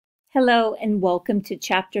Hello and welcome to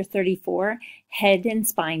Chapter 34, Head and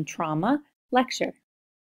Spine Trauma lecture.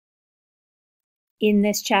 In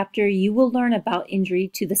this chapter, you will learn about injury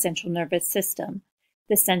to the central nervous system.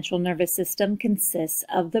 The central nervous system consists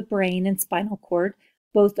of the brain and spinal cord,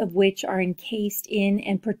 both of which are encased in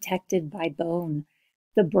and protected by bone.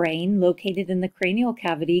 The brain, located in the cranial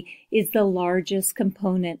cavity, is the largest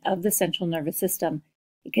component of the central nervous system.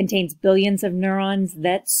 It contains billions of neurons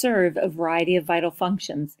that serve a variety of vital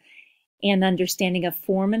functions. And understanding of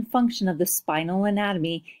form and function of the spinal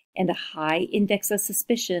anatomy and a high index of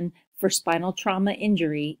suspicion for spinal trauma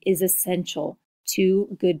injury is essential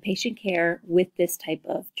to good patient care with this type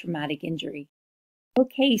of traumatic injury.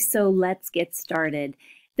 Okay, so let's get started.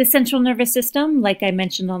 The central nervous system, like I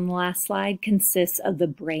mentioned on the last slide, consists of the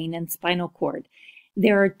brain and spinal cord.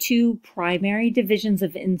 There are two primary divisions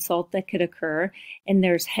of insult that could occur, and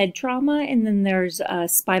there's head trauma and then there's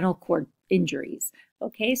spinal cord injuries.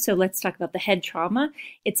 Okay, so let's talk about the head trauma.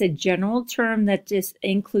 It's a general term that just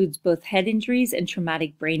includes both head injuries and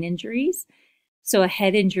traumatic brain injuries. So a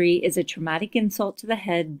head injury is a traumatic insult to the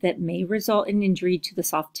head that may result in injury to the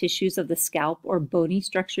soft tissues of the scalp or bony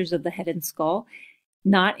structures of the head and skull,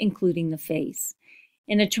 not including the face.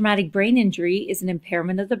 And a traumatic brain injury is an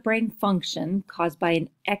impairment of the brain function caused by an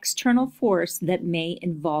external force that may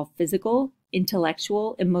involve physical,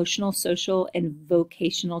 intellectual, emotional, social, and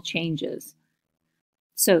vocational changes.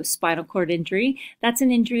 So spinal cord injury, that's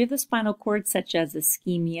an injury of the spinal cord such as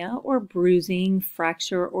ischemia or bruising,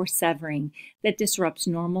 fracture, or severing that disrupts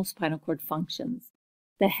normal spinal cord functions.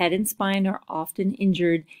 The head and spine are often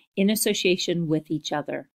injured in association with each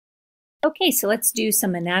other. Okay, so let's do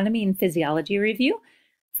some anatomy and physiology review.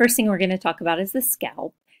 First thing we're going to talk about is the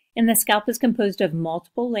scalp. And the scalp is composed of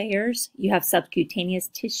multiple layers. You have subcutaneous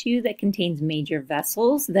tissue that contains major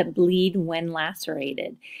vessels that bleed when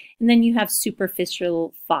lacerated. And then you have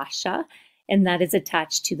superficial fascia, and that is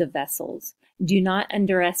attached to the vessels. Do not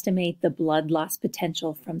underestimate the blood loss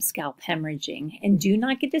potential from scalp hemorrhaging. And do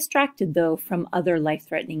not get distracted, though, from other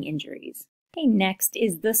life-threatening injuries. Okay, next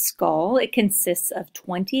is the skull. It consists of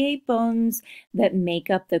 28 bones that make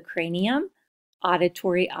up the cranium,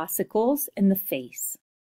 auditory ossicles, and the face.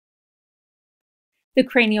 The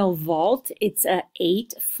cranial vault, it's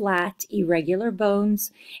 8 flat, irregular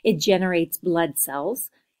bones. It generates blood cells.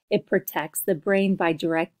 It protects the brain by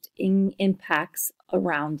directing impacts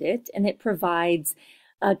around it, and it provides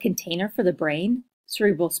a container for the brain,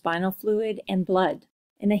 cerebral spinal fluid, and blood.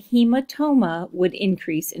 And a hematoma would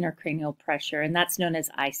increase intracranial pressure, and that's known as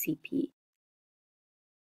ICP.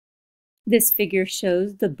 This figure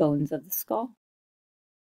shows the bones of the skull.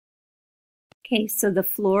 Okay, so the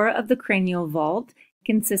floor of the cranial vault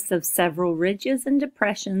consists of several ridges and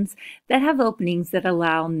depressions that have openings that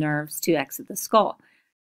allow nerves to exit the skull.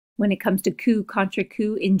 When it comes to coup contra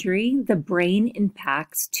coup injury, the brain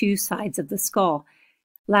impacts two sides of the skull.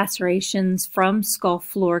 Lacerations from skull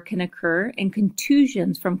floor can occur and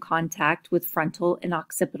contusions from contact with frontal and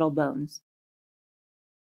occipital bones.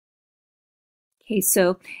 Okay,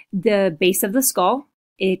 so the base of the skull,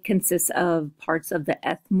 it consists of parts of the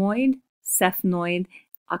ethmoid, sphenoid,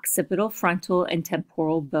 occipital, frontal, and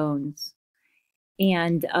temporal bones.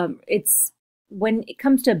 And when it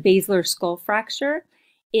comes to basilar skull fracture,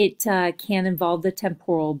 it can involve the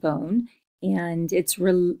temporal bone, and it's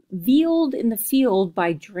revealed in the field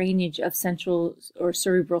by drainage of central or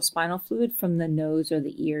cerebral spinal fluid from the nose or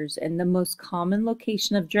the ears. And the most common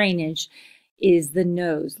location of drainage is the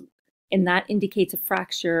nose, and that indicates a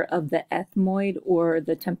fracture of the ethmoid or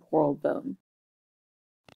the temporal bone.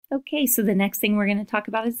 Okay, so the next thing we're going to talk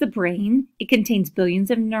about is the brain. It contains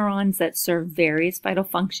billions of neurons that serve various vital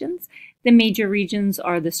functions. The major regions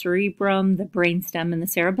are the cerebrum, the brainstem, and the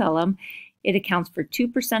cerebellum. It accounts for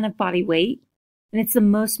 2% of body weight, and it's the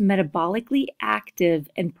most metabolically active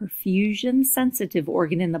and perfusion-sensitive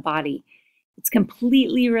organ in the body. It's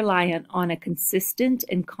completely reliant on a consistent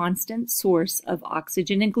and constant source of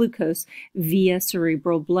oxygen and glucose via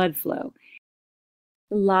cerebral blood flow.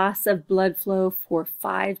 Loss of blood flow for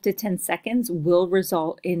 5 to 10 seconds will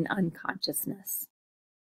result in unconsciousness.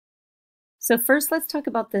 So first, let's talk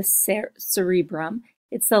about the cerebrum.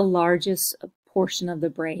 It's the largest portion of the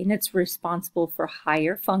brain. It's responsible for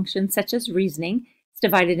higher functions such as reasoning. It's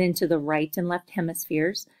divided into the right and left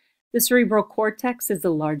hemispheres. The cerebral cortex is the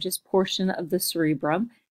largest portion of the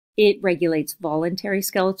cerebrum. It regulates voluntary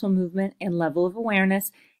skeletal movement and level of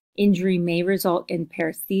awareness. Injury may result in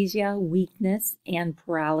paresthesia, weakness, and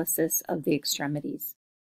paralysis of the extremities.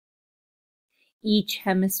 Each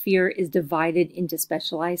hemisphere is divided into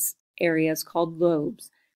specialized areas called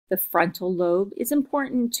lobes. The frontal lobe is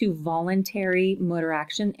important to voluntary motor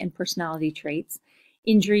action and personality traits.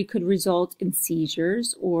 Injury could result in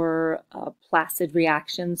seizures or placid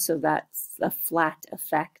reactions, so that's a flat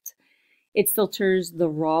effect. It filters the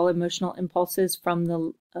raw emotional impulses from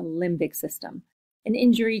the limbic system. An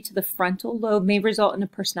injury to the frontal lobe may result in a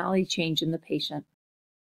personality change in the patient.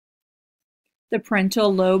 The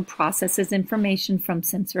parental lobe processes information from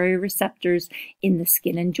sensory receptors in the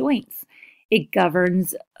skin and joints. It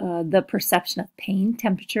governs the perception of pain,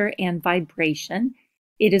 temperature, and vibration.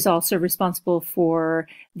 It is also responsible for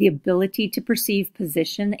the ability to perceive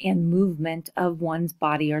position and movement of one's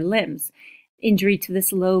body or limbs. Injury to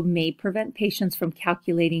this lobe may prevent patients from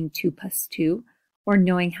calculating 2 plus 2 or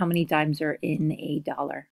knowing how many dimes are in a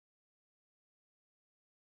dollar.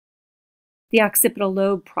 The occipital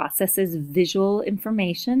lobe processes visual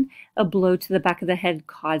information. A blow to the back of the head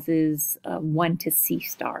causes one to see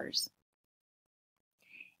stars.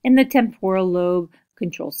 And the temporal lobe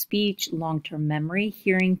controls speech, long-term memory,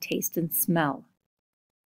 hearing, taste, and smell.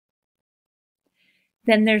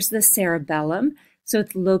 Then there's the cerebellum. So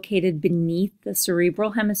it's located beneath the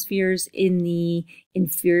cerebral hemispheres in the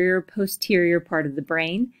inferior posterior part of the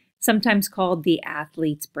brain, sometimes called the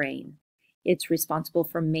athlete's brain. It's responsible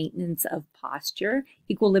for maintenance of posture,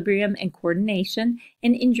 equilibrium, and coordination,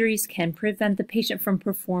 and injuries can prevent the patient from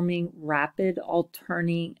performing rapid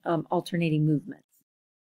alternating movements.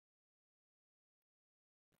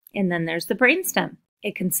 And then there's the brainstem.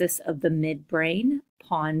 It consists of the midbrain,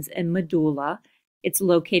 pons, and medulla. It's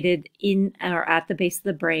located in or at the base of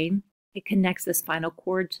the brain. It connects the spinal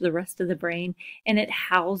cord to the rest of the brain, and it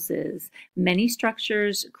houses many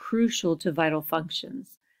structures crucial to vital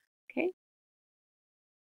functions. Okay.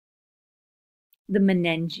 The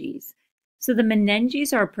meninges. So the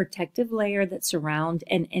meninges are a protective layer that surround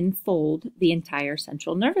and enfold the entire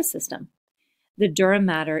central nervous system. The dura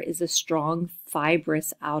mater is a strong,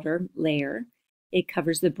 fibrous outer layer. It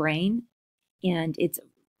covers the brain, and it's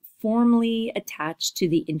formally attached to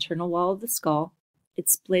the internal wall of the skull. It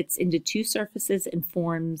splits into 2 surfaces and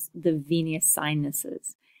forms the venous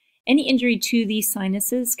sinuses. Any injury to these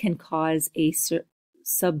sinuses can cause a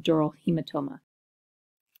subdural hematoma.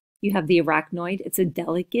 You have the arachnoid. It's a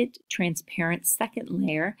delicate, transparent second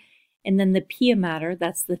layer. And then the pia mater,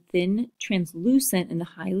 that's the thin, translucent, and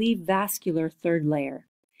highly vascular third layer.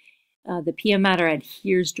 The pia mater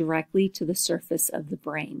adheres directly to the surface of the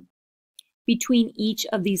brain. Between each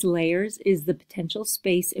of these layers is the potential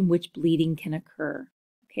space in which bleeding can occur.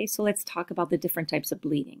 Okay, so let's talk about the different types of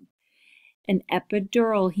bleeding. An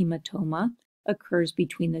epidural hematoma occurs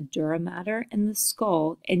between the dura mater and the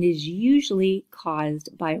skull and is usually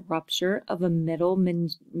caused by a rupture of a middle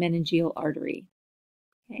meningeal artery.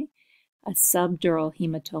 Okay. A subdural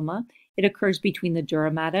hematoma, it occurs between the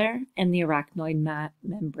dura mater and the arachnoid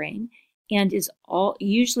membrane and is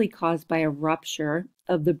usually caused by a rupture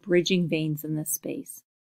of the bridging veins in this space.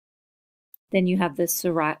 Then you have the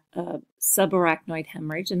subarachnoid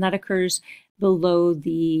hemorrhage, and that occurs below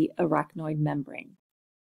the arachnoid membrane.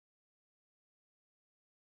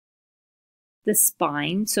 The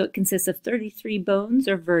spine, so it consists of 33 bones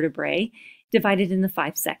or vertebrae divided into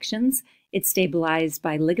 5 sections. It's stabilized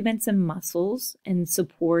by ligaments and muscles and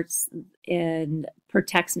supports and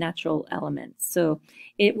protects natural elements. So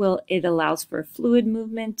it allows for fluid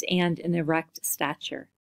movement and an erect stature.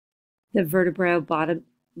 The vertebral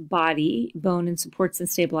body, bone, and supports and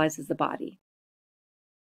stabilizes the body.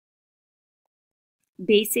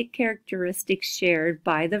 Basic characteristics shared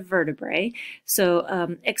by the vertebrae.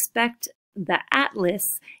 So expect the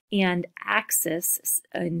atlas and axis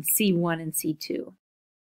in C1 and C2.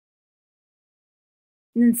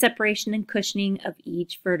 And then separation and cushioning of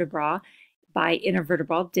each vertebra by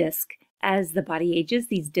intervertebral disc. As the body ages,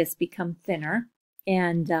 these discs become thinner,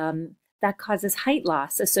 and that causes height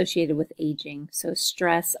loss associated with aging. So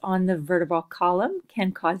stress on the vertebral column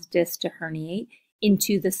can cause discs to herniate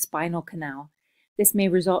into the spinal canal. This may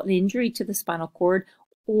result in injury to the spinal cord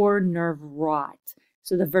or nerve rot.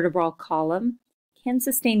 So the vertebral column can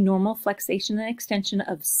sustain normal flexation and extension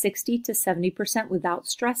of 60 to 70% without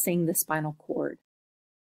stressing the spinal cord.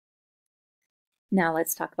 Now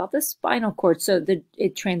let's talk about the spinal cord. So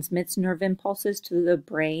it transmits nerve impulses to the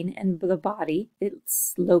brain and the body.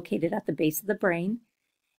 It's located at the base of the brain.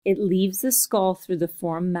 It leaves the skull through the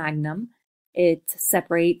foramen magnum. It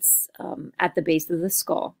separates at the base of the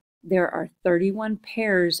skull. There are 31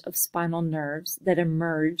 pairs of spinal nerves that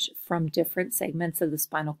emerge from different segments of the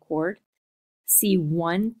spinal cord.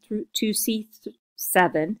 C1 through to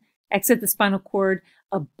C7 exit the spinal cord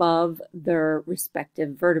above their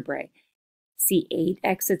respective vertebrae. C8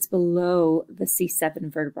 exits below the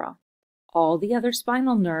C7 vertebra. All the other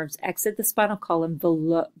spinal nerves exit the spinal column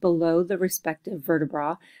below the respective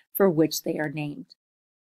vertebra for which they are named.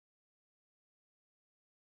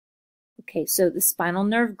 Okay, so the spinal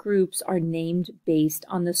nerve groups are named based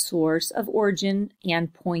on the source of origin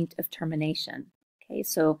and point of termination. Okay,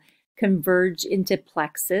 so converge into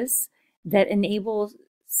plexus that enables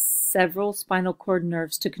several spinal cord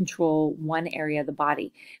nerves to control one area of the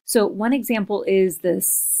body. So one example is the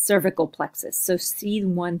cervical plexus, so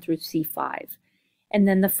C1 through C5. And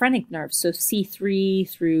then the phrenic nerve, so C3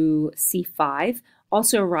 through C5,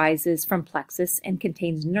 also arises from plexus and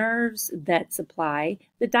contains nerves that supply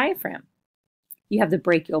the diaphragm. You have the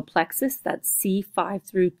brachial plexus, that's C5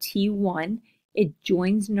 through T1. It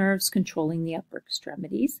joins nerves controlling the upper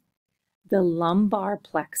extremities. The lumbar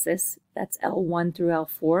plexus, that's L1 through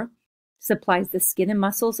L4, supplies the skin and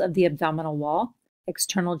muscles of the abdominal wall,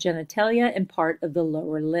 external genitalia, and part of the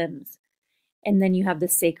lower limbs. And then you have the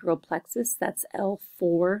sacral plexus, that's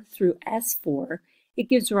L4 through S4. It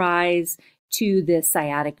gives rise to the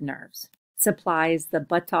sciatic nerves, supplies the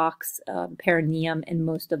buttocks, perineum, and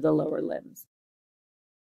most of the lower limbs.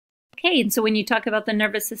 Okay, and so when you talk about the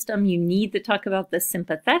nervous system, you need to talk about the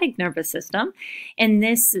sympathetic nervous system, and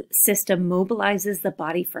this system mobilizes the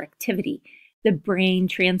body for activity. The brain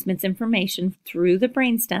transmits information through the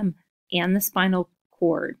brainstem and the spinal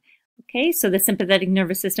cord. Okay, so the sympathetic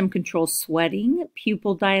nervous system controls sweating,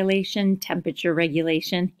 pupil dilation, temperature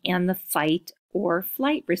regulation, and the fight or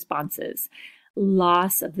flight responses.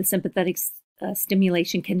 Loss of the sympathetic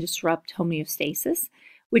stimulation can disrupt homeostasis,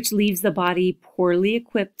 which leaves the body poorly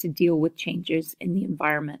equipped to deal with changes in the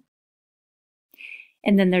environment.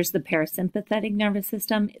 And then there's the parasympathetic nervous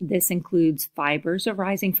system. This includes fibers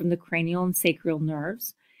arising from the cranial and sacral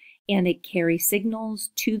nerves, and it carries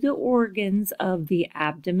signals to the organs of the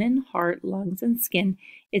abdomen, heart, lungs, and skin.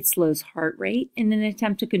 It slows heart rate in an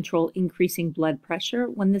attempt to control increasing blood pressure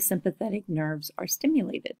when the sympathetic nerves are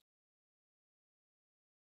stimulated.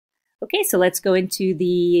 Okay, so let's go into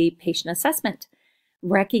the patient assessment.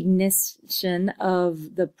 Recognition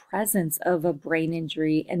of the presence of a brain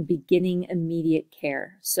injury and beginning immediate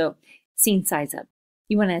care. So, scene size up.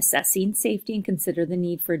 You want to assess scene safety and consider the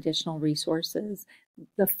need for additional resources.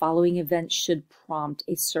 The following events should prompt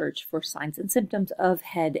a search for signs and symptoms of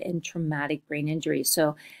head and traumatic brain injury.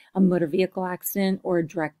 So, a motor vehicle accident or a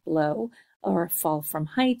direct blow, or a fall from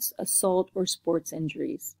heights, assault, or sports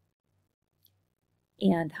injuries.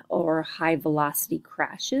 Or high velocity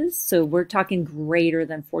crashes. So we're talking greater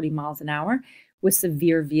than 40 miles an hour with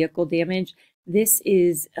severe vehicle damage.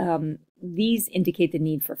 These indicate the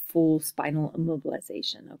need for full spinal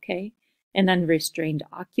immobilization, okay? An unrestrained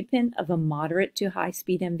occupant of a moderate to high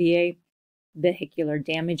speed MVA, vehicular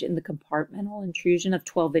damage in the compartmental intrusion of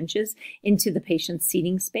 12 inches into the patient's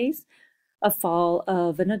seating space, a fall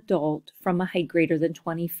of an adult from a height greater than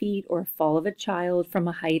 20 feet, or a fall of a child from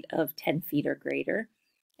a height of 10 feet or greater,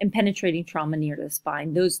 and penetrating trauma near the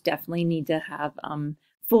spine. Those definitely need to have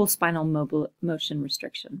full spinal motion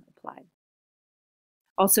restriction applied.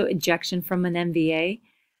 Also, ejection from an MVA,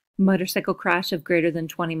 motorcycle crash of greater than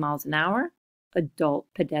 20 miles an hour, adult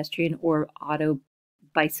pedestrian or auto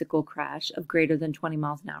bicycle crash of greater than 20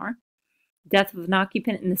 miles an hour, death of an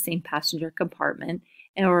occupant in the same passenger compartment,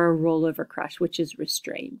 or a rollover crash, which is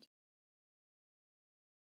restrained.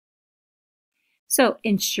 So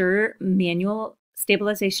ensure manual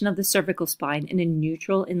stabilization of the cervical spine in a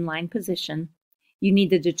neutral inline position. You need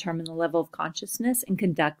to determine the level of consciousness and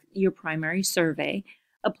conduct your primary survey.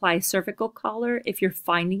 Apply cervical collar if your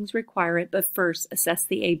findings require it, but first assess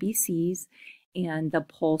the ABCs and the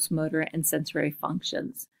pulse, motor, and sensory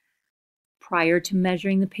functions. Prior to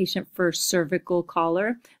measuring the patient for cervical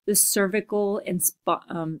collar, the cervical and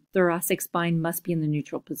thoracic spine must be in the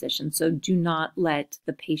neutral position, so do not let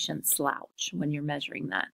the patient slouch when you're measuring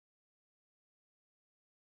that.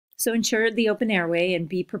 So ensure the open airway and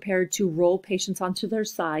be prepared to roll patients onto their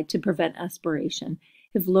side to prevent aspiration.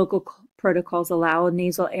 If local protocols allow a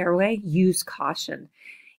nasal airway, use caution,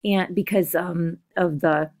 and because of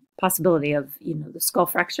the possibility of the skull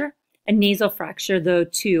fracture. A nasal fracture, though,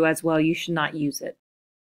 too, as well, you should not use it.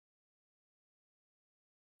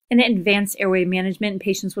 And advanced airway management in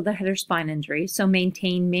patients with a head or spine injury. So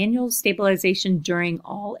maintain manual stabilization during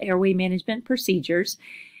all airway management procedures.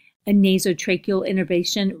 A nasotracheal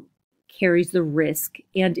intubation carries the risk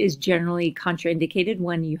and is generally contraindicated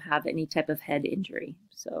when you have any type of head injury.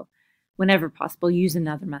 So whenever possible, use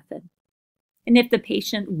another method. And if the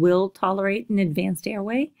patient will tolerate an advanced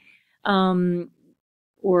airway,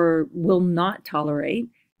 or will not tolerate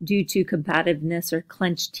due to combativeness or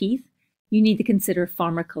clenched teeth, you need to consider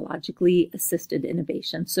pharmacologically assisted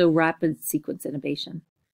intubation, so rapid sequence intubation.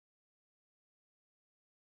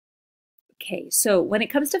 Okay, so when it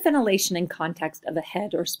comes to ventilation in context of a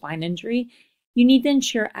head or spine injury, You need to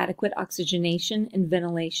ensure adequate oxygenation and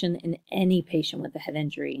ventilation in any patient with a head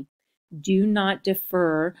injury. Do not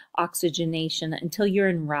defer oxygenation until you're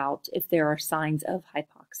en route if there are signs of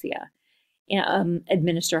hypoxia.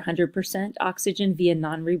 Administer 100% oxygen via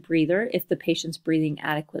non-rebreather if the patient's breathing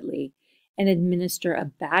adequately, and administer a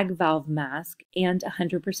bag valve mask and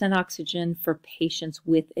 100% oxygen for patients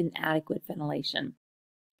with inadequate ventilation.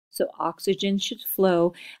 So oxygen should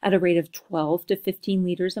flow at a rate of 12 to 15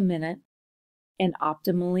 liters a minute, and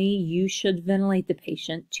optimally you should ventilate the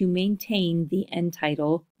patient to maintain the end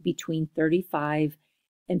tidal between 35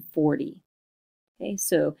 and 40. Okay,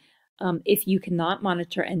 so if you cannot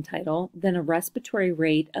monitor end tidal, then a respiratory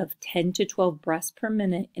rate of 10 to 12 breaths per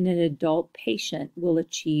minute in an adult patient will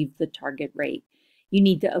achieve the target rate. You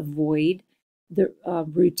need to avoid the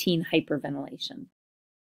routine hyperventilation.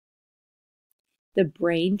 The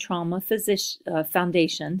Brain Trauma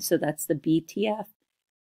Foundation, so that's the BTF,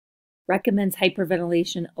 recommends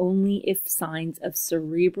hyperventilation only if signs of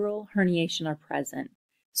cerebral herniation are present.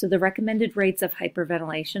 So the recommended rates of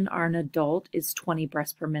hyperventilation are an adult is 20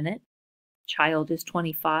 breaths per minute, child is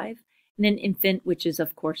 25, and an infant, which is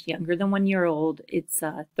of course younger than 1 year old, it's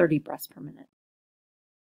 30 breaths per minute.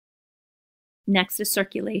 Next is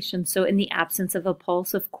circulation. So in the absence of a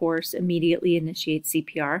pulse, of course, immediately initiate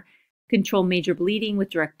CPR. Control major bleeding with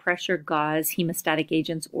direct pressure, gauze, hemostatic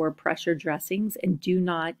agents, or pressure dressings, and do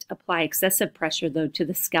not apply excessive pressure, though, to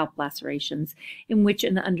the scalp lacerations in which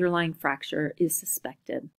an underlying fracture is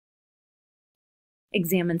suspected.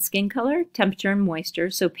 Examine skin color, temperature, and moisture.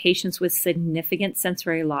 So patients with significant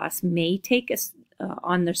sensory loss may take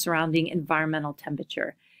on their surrounding environmental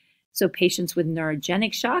temperature. So patients with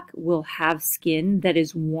neurogenic shock will have skin that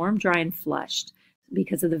is warm, dry, and flushed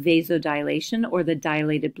because of the vasodilation or the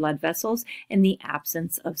dilated blood vessels and the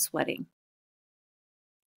absence of sweating.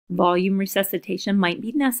 Volume resuscitation might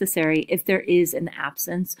be necessary if there is an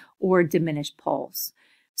absence or diminished pulse.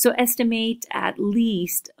 So estimate at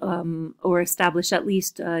least or establish at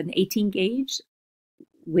least an 18 gauge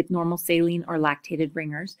with normal saline or lactated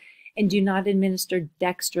ringers, and do not administer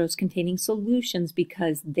dextrose containing solutions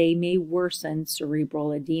because they may worsen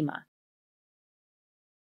cerebral edema.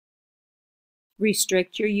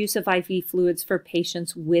 Restrict your use of IV fluids for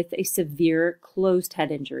patients with a severe closed head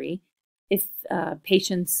injury. If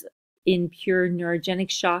patients in pure neurogenic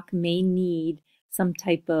shock may need some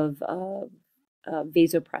type of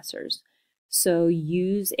vasopressors. So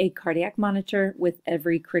use a cardiac monitor with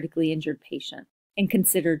every critically injured patient, and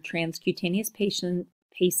consider transcutaneous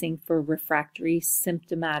pacing for refractory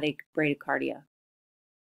symptomatic bradycardia.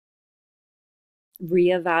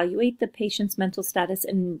 Reevaluate the patient's mental status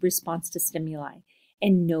in response to stimuli,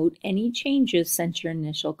 and note any changes since your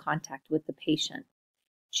initial contact with the patient.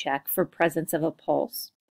 Check for presence of a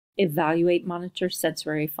pulse. Evaluate, monitor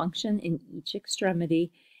sensory function in each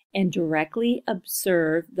extremity, and directly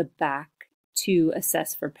observe the back to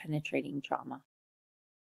assess for penetrating trauma.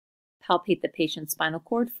 Palpate the patient's spinal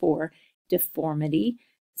cord for deformity,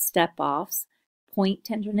 step-offs, point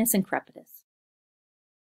tenderness, and crepitus.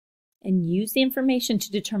 And use the information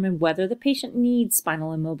to determine whether the patient needs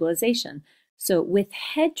spinal immobilization. So with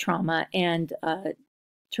head trauma and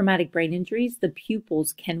traumatic brain injuries, the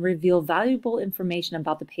pupils can reveal valuable information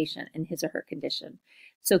about the patient and his or her condition.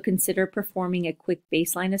 So consider performing a quick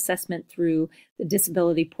baseline assessment through the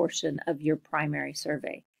disability portion of your primary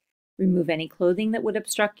survey. Remove any clothing that would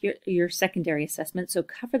obstruct your secondary assessment. So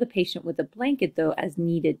cover the patient with a blanket, though, as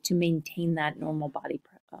needed to maintain that normal body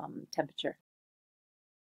temperature.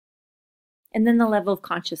 And then the level of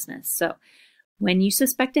consciousness. So when you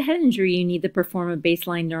suspect a head injury, you need to perform a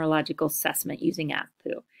baseline neurological assessment using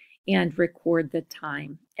AFPU and record the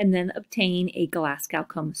time, and then obtain a Glasgow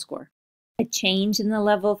Coma score. A change in the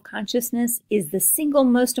level of consciousness is the single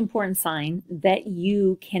most important sign that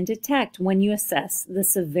you can detect when you assess the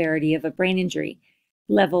severity of a brain injury.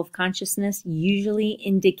 Level of consciousness usually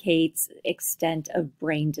indicates extent of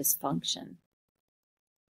brain dysfunction.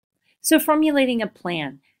 So formulating a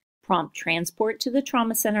plan. Prompt transport to the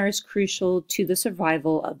trauma center is crucial to the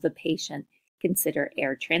survival of the patient. Consider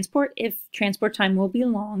air transport if transport time will be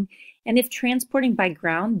long, and if transporting by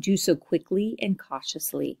ground, do so quickly and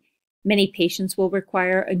cautiously. Many patients will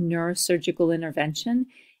require a neurosurgical intervention,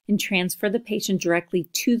 and transfer the patient directly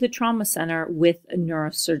to the trauma center with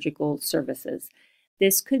neurosurgical services.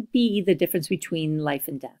 This could be the difference between life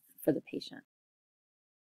and death for the patient.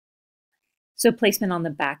 So placement on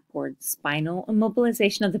the backboard. Spinal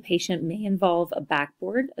immobilization of the patient may involve a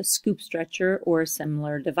backboard, a scoop stretcher, or a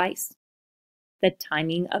similar device. The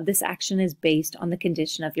timing of this action is based on the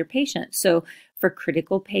condition of your patient. So For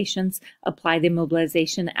critical patients, apply the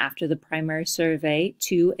immobilization after the primary survey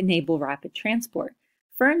to enable rapid transport.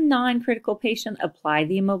 For a non-critical patient, apply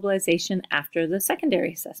the immobilization after the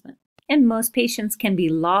secondary assessment. And most patients can be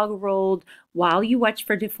log rolled while you watch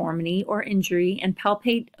for deformity or injury and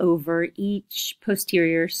palpate over each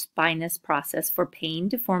posterior spinous process for pain,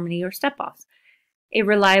 deformity, or step-offs. A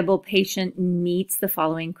reliable patient meets the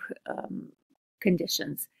following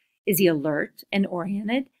conditions. Is he alert and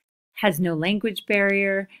oriented? Has no language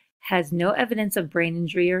barrier? Has no evidence of brain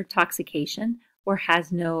injury or intoxication? Or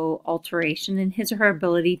has no alteration in his or her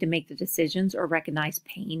ability to make the decisions or recognize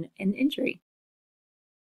pain and injury?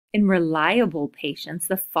 In reliable patients,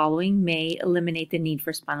 the following may eliminate the need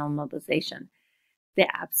for spinal immobilization: the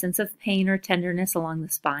absence of pain or tenderness along the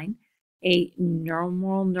spine, a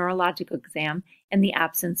normal neurological exam, and the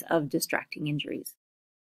absence of distracting injuries.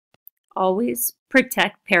 Always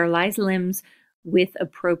protect paralyzed limbs with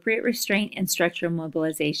appropriate restraint and stretcher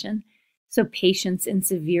immobilization. So patients in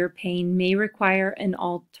severe pain may require an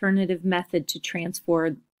alternative method to transfer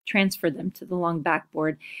them to the long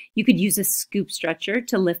backboard. You could use a scoop stretcher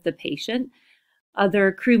to lift the patient.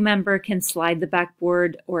 Other crew member can slide the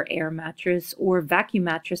backboard or air mattress or vacuum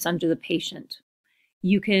mattress under the patient.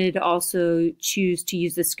 You could also choose to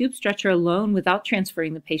use the scoop stretcher alone without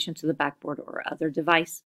transferring the patient to the backboard or other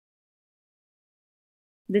device.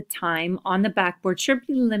 The time on the backboard should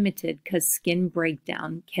be limited because skin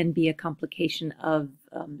breakdown can be a complication of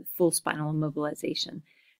full spinal immobilization.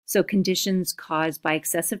 So conditions caused by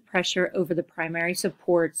excessive pressure over the primary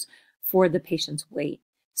supports for the patient's weight.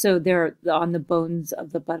 So they're on the bones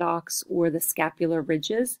of the buttocks or the scapular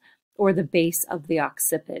ridges or the base of the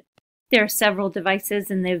occiput. There are several devices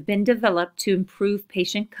and they've been developed to improve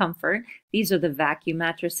patient comfort. These are the vacuum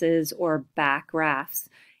mattresses or back rafts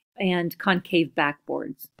and concave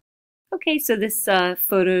backboards. Okay, so this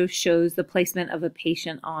photo shows the placement of a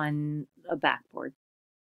patient on a backboard.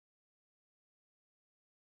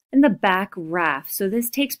 And the back raft. So this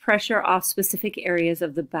takes pressure off specific areas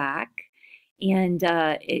of the back, and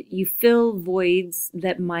you fill voids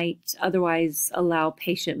that might otherwise allow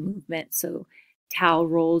patient movement. So towel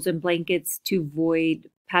rolls and blankets to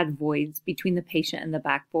pad voids between the patient and the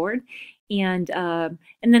backboard. And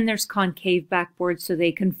then there's concave backboards, so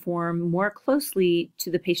they conform more closely to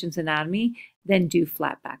the patient's anatomy than do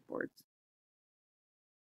flat backboards.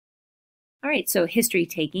 All right, so history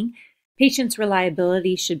taking. Patients'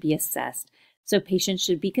 reliability should be assessed. So patients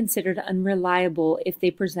should be considered unreliable if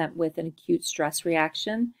they present with an acute stress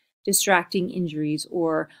reaction, distracting injuries,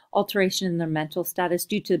 or alteration in their mental status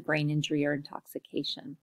due to brain injury or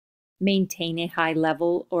intoxication. Maintain a high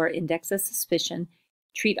level or index of suspicion.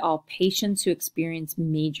 Treat all patients who experience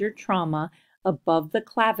major trauma above the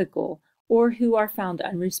clavicle or who are found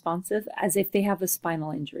unresponsive as if they have a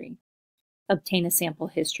spinal injury. Obtain a sample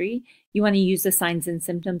history. You want to use the signs and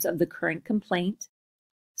symptoms of the current complaint,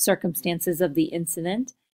 circumstances of the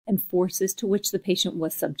incident, and forces to which the patient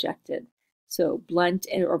was subjected. So blunt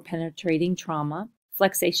or penetrating trauma,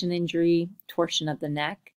 flexation injury, torsion of the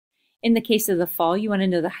neck. In the case of the fall, you want to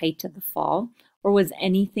know the height of the fall, or was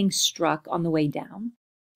anything struck on the way down?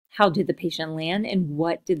 How did the patient land, and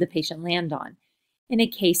what did the patient land on? In a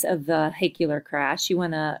case of vehicular crash, you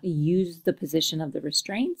want to use the position of the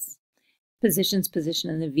restraints, position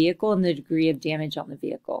in the vehicle, and the degree of damage on the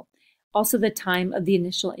vehicle. Also the time of the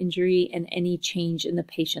initial injury and any change in the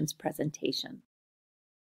patient's presentation.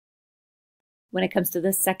 When it comes to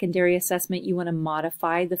the secondary assessment, you want to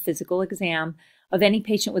modify the physical exam of any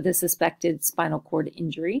patient with a suspected spinal cord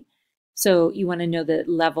injury. So you want to know the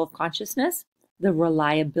level of consciousness, the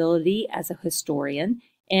reliability as a historian,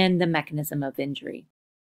 and the mechanism of injury.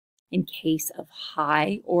 In case of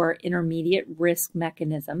high or intermediate risk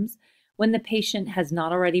mechanisms, when the patient has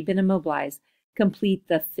not already been immobilized, complete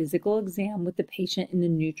the physical exam with the patient in a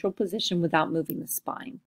neutral position without moving the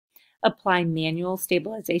spine. Apply manual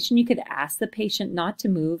stabilization. You could ask the patient not to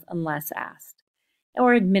move unless asked,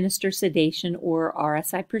 or administer sedation or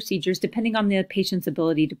RSI procedures depending on the patient's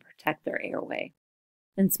ability to protect their airway.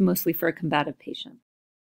 And it's mostly for a combative patient.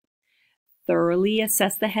 Thoroughly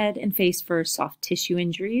assess the head and face for soft tissue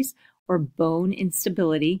injuries or bone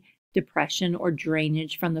instability, depression, or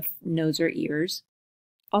drainage from the nose or ears.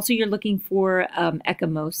 Also, you're looking for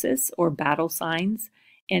ecchymosis or battle signs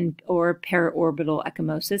or paraorbital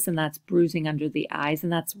ecchymosis, and that's bruising under the eyes,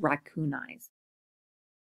 and that's raccoon eyes.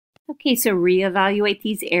 Okay, so reevaluate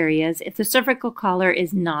these areas if the cervical collar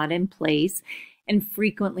is not in place, and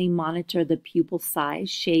frequently monitor the pupil size,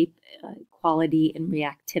 shape, quality, and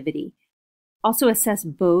reactivity. Also assess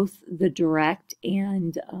both the direct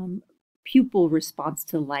and pupil response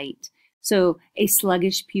to light. So a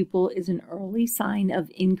sluggish pupil is an early sign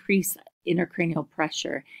of increased intracranial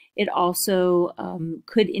pressure. It also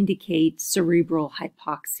could indicate cerebral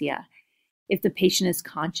hypoxia. If the patient is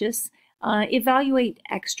conscious, evaluate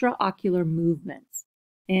extraocular movements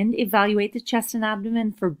and evaluate the chest and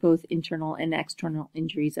abdomen for both internal and external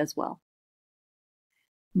injuries as well.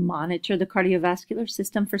 Monitor the cardiovascular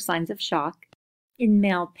system for signs of shock. In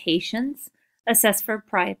male patients, assess for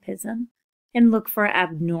priapism and look for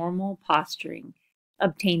abnormal posturing.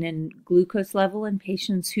 Obtain a glucose level in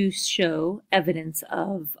patients who show evidence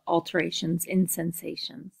of alterations in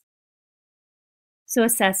sensations. So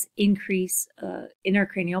assess increase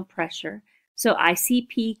intracranial pressure. So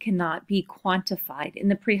ICP cannot be quantified in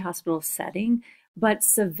the pre-hospital setting, but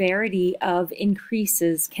severity of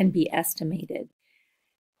increases can be estimated.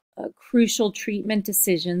 Crucial treatment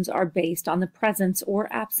decisions are based on the presence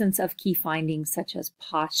or absence of key findings such as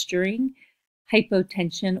posturing,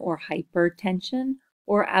 hypotension or hypertension,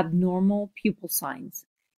 or abnormal pupil signs.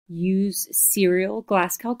 Use serial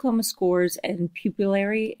Glasgow coma scores and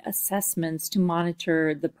pupillary assessments to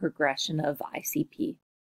monitor the progression of ICP.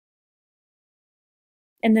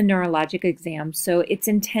 And the neurologic exam. So it's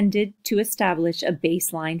intended to establish a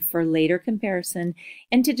baseline for later comparison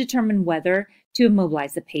and to determine whether to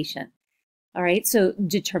immobilize the patient. All right, so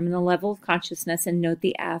determine the level of consciousness and note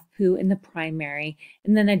the AVPU in the primary,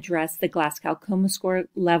 and then address the Glasgow coma score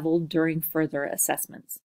level during further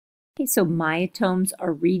assessments. Okay, so myotomes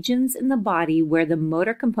are regions in the body where the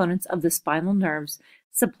motor components of the spinal nerves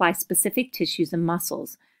supply specific tissues and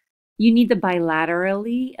muscles. You need to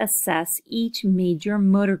bilaterally assess each major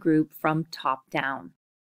motor group from top down.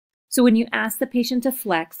 So when you ask the patient to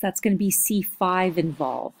flex, that's going to be C5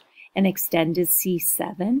 involved, and extend is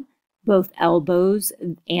C7. Both elbows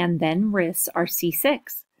and then wrists are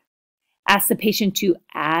C6. Ask the patient to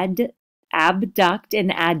abduct and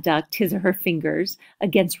adduct his or her fingers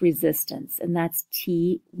against resistance, and that's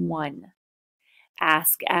T1.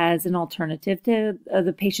 Ask as an alternative to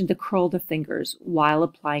the patient to curl the fingers while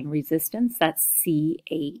applying resistance, that's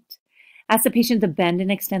C8. Ask the patient to bend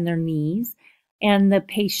and extend their knees, and the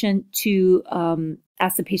patient to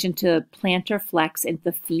ask the patient to plant or flex into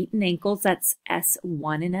the feet and ankles, that's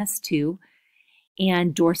S1 and S2,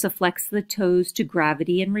 and dorsiflex the toes to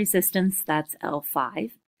gravity and resistance, that's L5.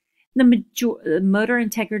 The motor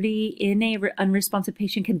integrity in an unresponsive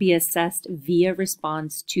patient can be assessed via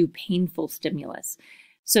response to painful stimulus.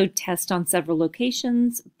 So test on several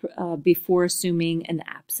locations before assuming an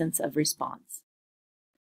absence of response.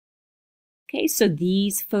 Okay, so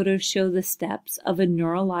these photos show the steps of a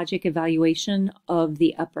neurologic evaluation of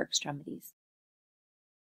the upper extremities.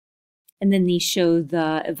 And then these show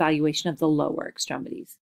the evaluation of the lower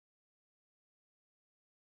extremities.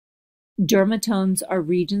 Dermatomes are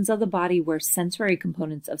regions of the body where sensory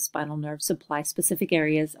components of spinal nerve supply specific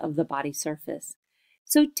areas of the body surface.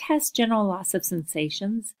 So test general loss of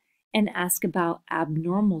sensations and ask about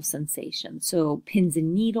abnormal sensations. So pins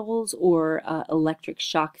and needles or electric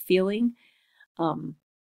shock feeling.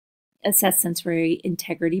 Assess sensory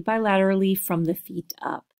integrity bilaterally from the feet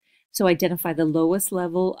up. So identify the lowest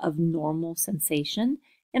level of normal sensation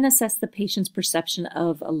and assess the patient's perception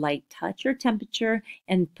of a light touch or temperature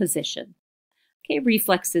and position. Okay,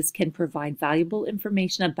 reflexes can provide valuable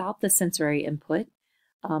information about the sensory input.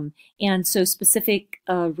 And so specific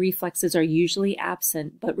reflexes are usually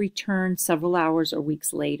absent but return several hours or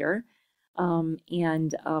weeks later.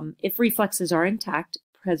 If reflexes are intact,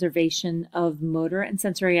 preservation of motor and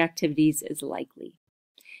sensory activities is likely.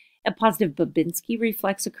 A positive Babinski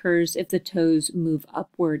reflex occurs if the toes move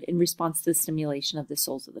upward in response to the stimulation of the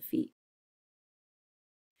soles of the feet.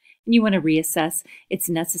 And you want to reassess. It's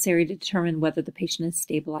necessary to determine whether the patient is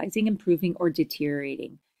stabilizing, improving, or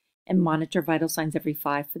deteriorating, and monitor vital signs every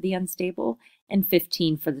 5 for the unstable and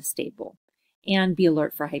 15 for the stable, and be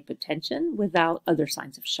alert for hypotension without other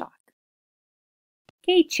signs of shock.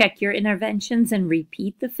 Okay, check your interventions and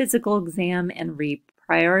repeat the physical exam and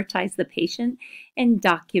reprioritize the patient and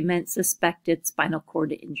document suspected spinal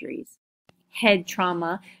cord injuries. Head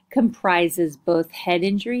trauma comprises both head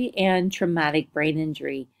injury and traumatic brain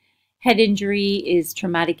injury. Head injury is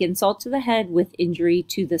traumatic insult to the head with injury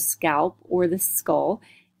to the scalp or the skull,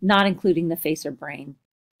 not including the face or brain.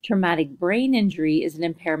 Traumatic brain injury is an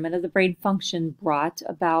impairment of the brain function brought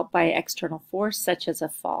about by external force, such as a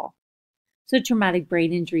fall. So traumatic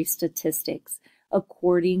brain injury statistics.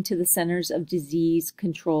 According to the Centers of Disease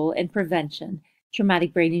Control and Prevention,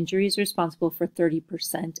 traumatic brain injury is responsible for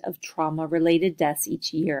 30% of trauma-related deaths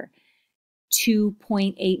each year.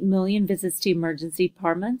 2.8 million visits to emergency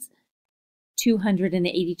departments,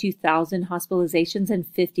 282,000 hospitalizations, and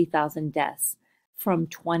 50,000 deaths. From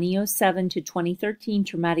 2007 to 2013,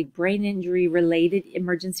 traumatic brain injury-related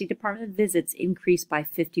emergency department visits increased by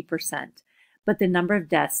 50%, but the number of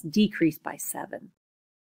deaths decreased by 7%.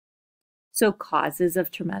 So causes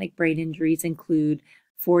of traumatic brain injuries include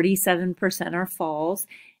 47% are falls,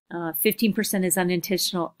 15% is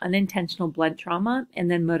unintentional blunt trauma,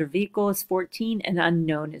 and then motor vehicle is 14%, and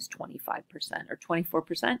unknown is 25% or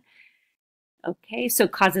 24%. Okay, so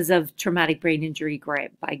causes of traumatic brain injury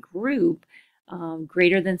by group,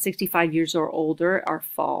 greater than 65 years or older are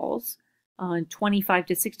falls. 25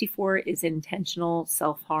 to 64 is intentional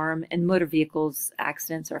self-harm, and motor vehicles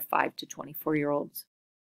accidents are 5 to 24-year-olds.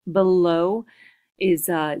 Below is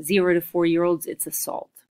 0 to 4-year-olds, it's assault.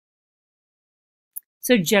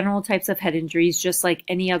 So general types of head injuries, just like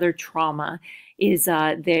any other trauma, is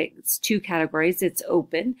there's 2 categories. It's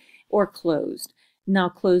open or closed. Now,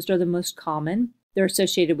 closed are the most common. They're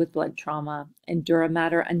associated with blunt trauma and dura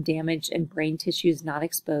mater undamaged and brain tissue is not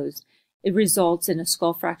exposed. It results in a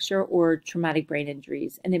skull fracture or traumatic brain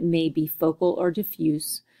injuries, and it may be focal or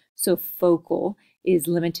diffuse. So focal is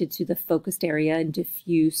limited to the focused area, and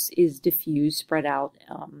diffuse is diffuse, spread out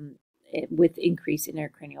with increased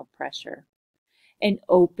intracranial pressure. An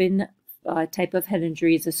open type of head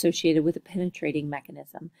injury is associated with a penetrating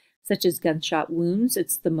mechanism, such as gunshot wounds.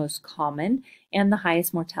 It's the most common and the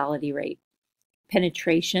highest mortality rate.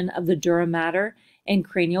 Penetration of the dura mater and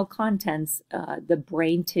cranial contents, the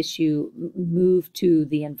brain tissue, move to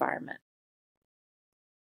the environment.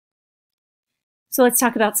 So let's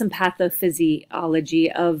talk about some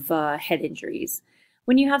pathophysiology of head injuries.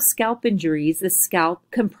 When you have scalp injuries, the scalp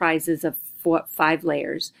comprises of 5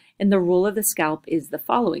 layers, and the role of the scalp is the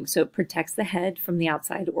following. So it protects the head from the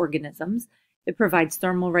outside organisms. It provides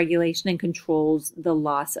thermal regulation and controls the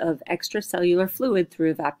loss of extracellular fluid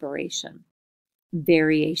through evaporation.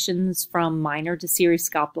 Variations from minor to serious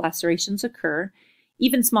scalp lacerations occur.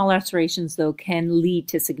 Even small lacerations, though, can lead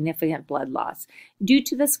to significant blood loss due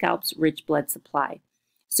to the scalp's rich blood supply.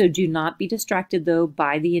 So do not be distracted, though,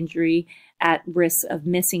 by the injury at risk of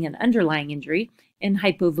missing an underlying injury. And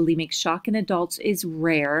hypovolemic shock in adults is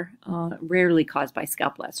rarely caused by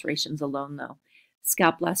scalp lacerations alone, though.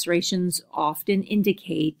 Scalp lacerations often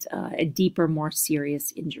indicate a deeper, more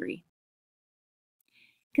serious injury.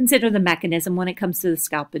 Consider the mechanism when it comes to the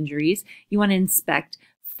scalp injuries. You want to inspect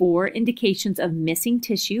for indications of missing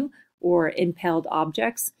tissue or impaled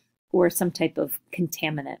objects or some type of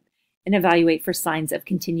contaminant, and evaluate for signs of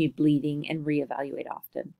continued bleeding and reevaluate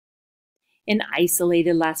often. In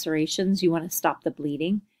isolated lacerations, you want to stop the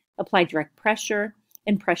bleeding, apply direct pressure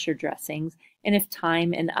and pressure dressings, and if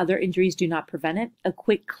time and other injuries do not prevent it, a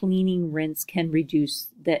quick cleaning rinse can reduce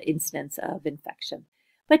the incidence of infection.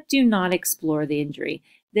 But do not explore the injury.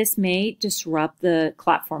 This may disrupt the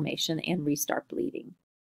clot formation and restart bleeding.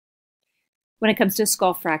 When it comes to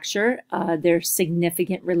skull fracture, they're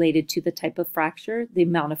significant related to the type of fracture, the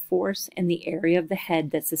amount of force, and the area of the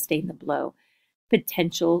head that sustained the blow.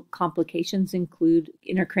 Potential complications include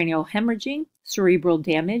intracranial hemorrhaging, cerebral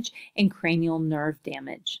damage, and cranial nerve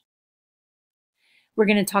damage. We're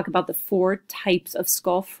going to talk about the 4 types of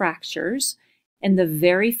skull fractures, and the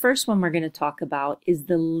very first one we're going to talk about is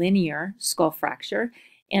the linear skull fracture,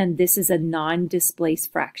 and this is a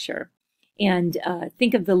non-displaced fracture. And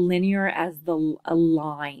think of the linear as a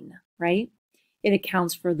line, right? It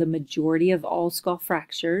accounts for the majority of all skull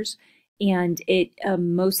fractures, and it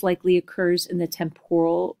most likely occurs in the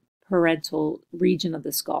temporal parietal region of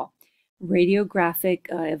the skull. Radiographic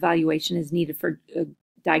evaluation is needed for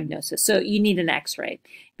diagnosis. So you need an X-ray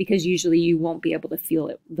because usually you won't be able to feel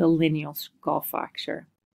it, the linear skull fracture.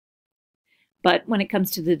 But when it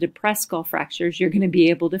comes to the depressed skull fractures, you're going to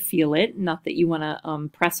be able to feel it. Not that you want to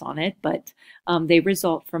press on it, but they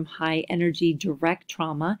result from high energy direct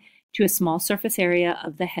trauma to a small surface area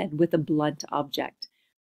of the head with a blunt object.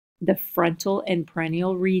 The frontal and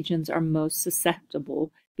perennial regions are most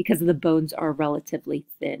susceptible because the bones are relatively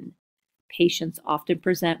thin. Patients often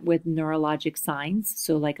present with neurologic signs,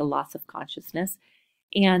 so like a loss of consciousness,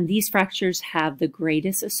 and these fractures have the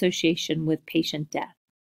greatest association with patient death.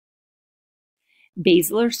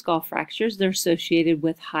 Basilar skull fractures, they're associated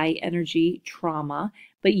with high energy trauma,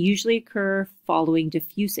 but usually occur following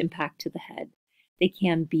diffuse impact to the head. They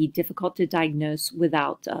can be difficult to diagnose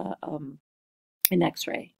without an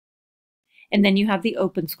X-ray. And then you have the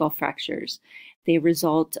open skull fractures. They're a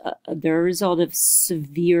result of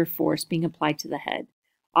severe force being applied to the head,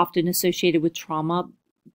 often associated with trauma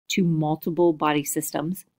to multiple body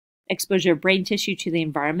systems, exposure of brain tissue to the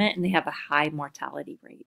environment, and they have a high mortality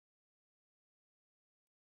rate.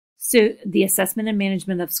 So the assessment and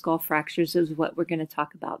management of skull fractures is what we're going to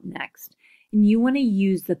talk about next. And you want to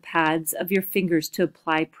use the pads of your fingers to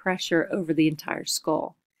apply pressure over the entire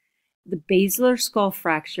skull. The basilar skull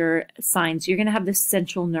fracture signs, you're going to have the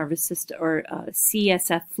central nervous system or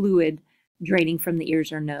CSF fluid draining from the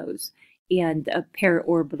ears or nose, and a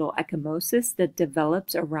paraorbital ecchymosis that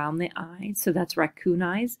develops around the eye, so that's raccoon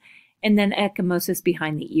eyes, and then ecchymosis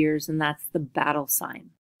behind the ears, and that's the battle sign.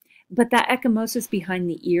 But that ecchymosis behind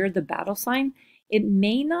the ear, the battle sign, it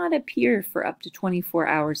may not appear for up to 24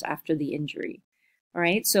 hours after the injury. All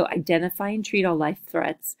right, so identify and treat all life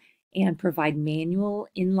threats and provide manual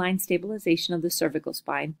inline stabilization of the cervical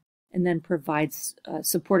spine, and then provides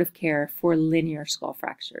supportive care for linear skull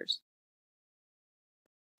fractures.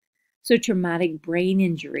 So traumatic brain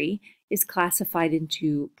injury is classified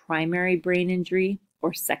into primary brain injury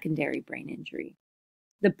or secondary brain injury.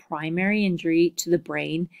 The primary injury to the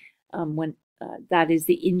brain, that is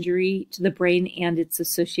the injury to the brain and its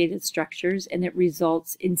associated structures, and it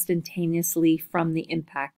results instantaneously from the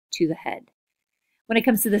impact to the head. When it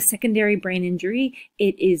comes to the secondary brain injury,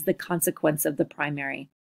 it is the consequence of the primary.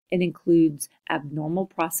 It includes abnormal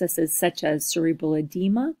processes such as cerebral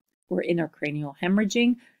edema or intracranial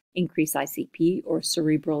hemorrhaging, increased ICP or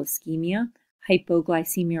cerebral ischemia,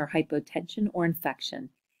 hypoglycemia or hypotension, or infection.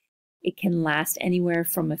 It can last anywhere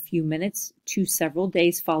from a few minutes to several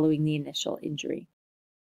days following the initial injury.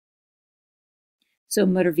 So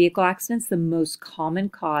motor vehicle accidents, the most common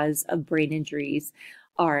cause of brain injuries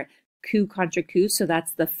are coup contra coup, so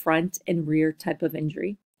that's the front and rear type of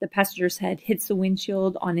injury. The passenger's head hits the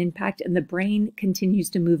windshield on impact, and the brain continues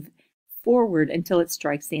to move forward until it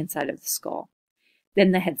strikes the inside of the skull.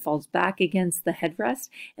 Then the head falls back against the headrest,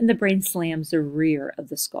 and the brain slams the rear of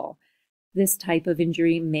the skull. This type of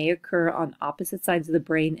injury may occur on opposite sides of the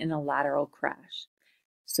brain in a lateral crash.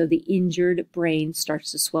 So the injured brain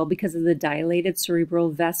starts to swell because of the dilated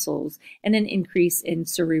cerebral vessels and an increase in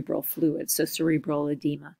cerebral fluid, so cerebral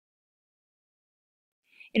edema.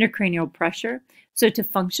 Intracranial pressure. So to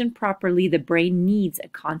function properly, the brain needs a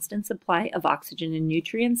constant supply of oxygen and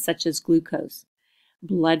nutrients such as glucose.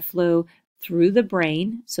 Blood flow through the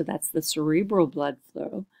brain, so that's the cerebral blood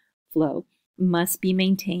flow, must be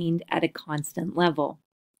maintained at a constant level.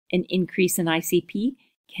 An increase in ICP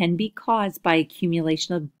can be caused by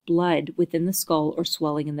accumulation of blood within the skull or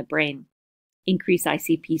swelling in the brain. Increased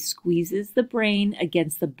ICP squeezes the brain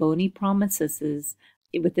against the bony prominences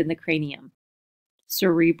within the cranium.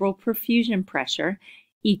 Cerebral perfusion pressure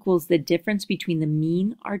equals the difference between the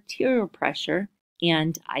mean arterial pressure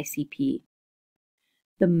and ICP.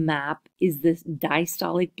 The MAP is the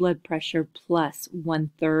diastolic blood pressure plus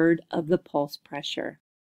 1/3 of the pulse pressure.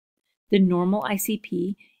 The normal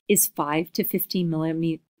ICP is 5 to 15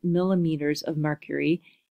 millimeters of mercury,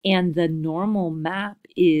 and the normal MAP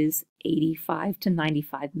is 85 to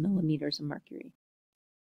 95 millimeters of mercury.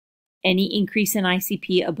 Any increase in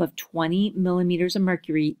ICP above 20 millimeters of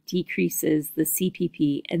mercury decreases the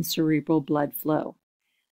CPP and cerebral blood flow.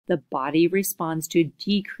 The body responds to a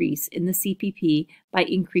decrease in the CPP by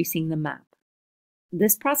increasing the MAP.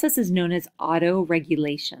 This process is known as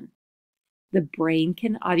autoregulation. The brain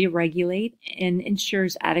can autoregulate and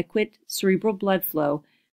ensures adequate cerebral blood flow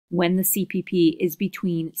when the CPP is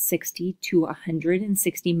between 60 to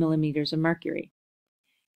 160 millimeters of mercury.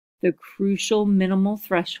 The crucial minimal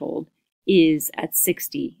threshold is at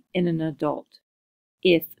 60 in an adult.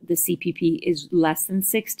 If the CPP is less than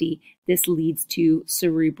 60, this leads to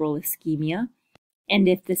cerebral ischemia. And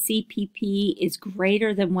if the CPP is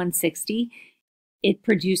greater than 160, it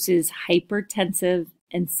produces hypertensive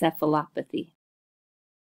encephalopathy.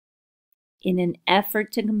 In an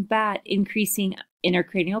effort to combat increasing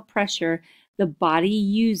intracranial pressure, the body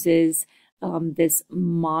uses this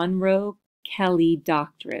Monroe-Kelly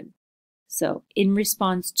doctrine. So, in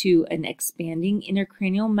response to an expanding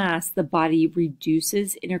intracranial mass, the body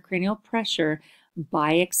reduces intracranial pressure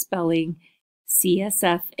by expelling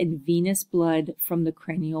CSF and venous blood from the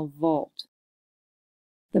cranial vault.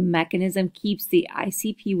 The mechanism keeps the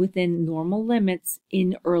ICP within normal limits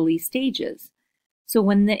in early stages. So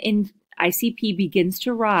when the ICP begins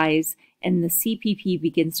to rise and the CPP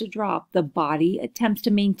begins to drop, the body attempts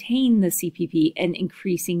to maintain the CPP and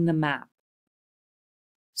increasing the MAP.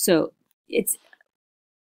 So it's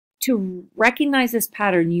to recognize this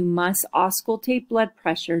pattern, you must auscultate blood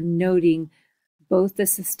pressure, noting both the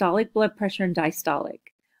systolic blood pressure and diastolic.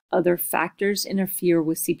 Other factors interfere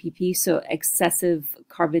with CPP, so excessive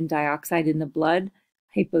carbon dioxide in the blood,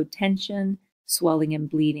 hypotension, swelling, and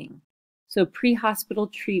bleeding. So pre-hospital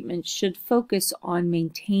treatment should focus on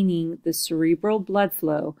maintaining the cerebral blood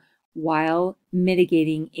flow while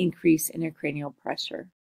mitigating increased intracranial pressure.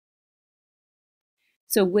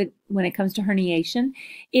 So when it comes to herniation,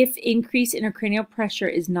 if increased intracranial pressure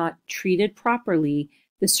is not treated properly,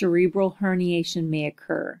 the cerebral herniation may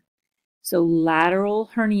occur. So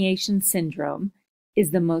lateral herniation syndrome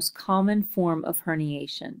is the most common form of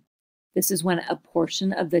herniation. This is when a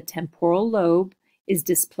portion of the temporal lobe is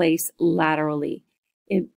displaced laterally.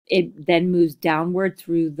 It then moves downward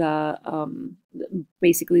through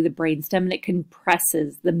basically the brainstem, and it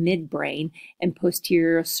compresses the midbrain and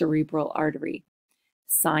posterior cerebral artery.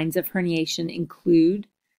 Signs of herniation include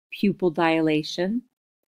pupil dilation,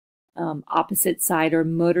 opposite side or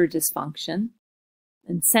motor dysfunction,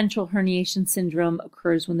 and central herniation syndrome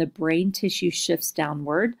occurs when the brain tissue shifts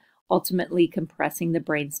downward, ultimately compressing the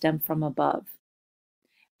brainstem from above.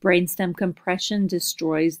 Brainstem compression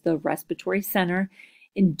destroys the respiratory center,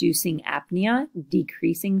 inducing apnea,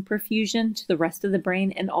 decreasing perfusion to the rest of the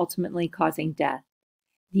brain, and ultimately causing death.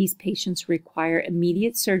 These patients require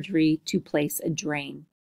immediate surgery to place a drain.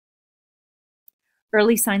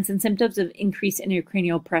 Early signs and symptoms of increased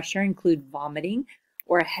intracranial pressure include vomiting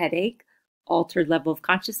or a headache, altered level of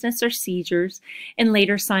consciousness or seizures, and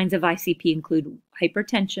later signs of ICP include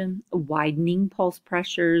hypertension, widening pulse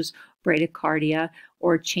pressures, bradycardia,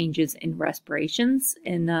 or changes in respirations.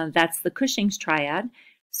 And that's the Cushing's triad,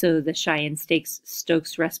 so the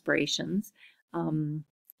Cheyenne-Stokes respirations.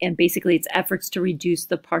 And basically, it's efforts to reduce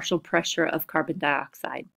the partial pressure of carbon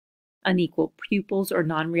dioxide, unequal pupils or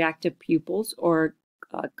non-reactive pupils, or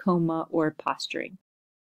coma or posturing.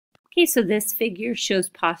 Okay, so this figure shows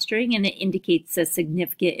posturing, and it indicates a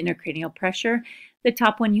significant intracranial pressure. The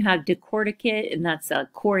top one you have decorticate, and that's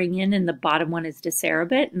coring in, and the bottom one is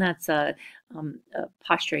deceribate, and that's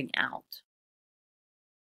posturing out.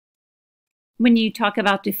 When you talk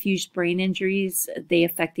about diffuse brain injuries, they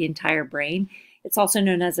affect the entire brain. It's also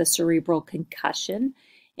known as a cerebral concussion,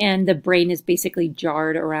 and the brain is basically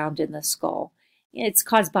jarred around in the skull. It's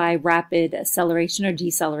caused by rapid acceleration or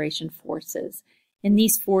deceleration forces. And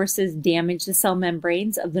these forces damage the cell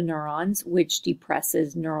membranes of the neurons, which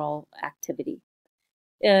depresses neural activity.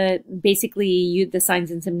 Basically, the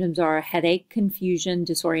signs and symptoms are headache, confusion,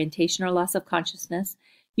 disorientation, or loss of consciousness.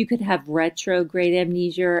 You could have retrograde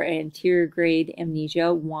amnesia or anterograde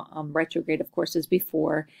amnesia. Retrograde, of course, is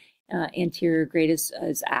before. Anterograde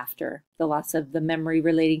is after the loss of the memory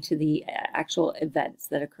relating to the actual events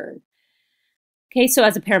that occurred. Okay, so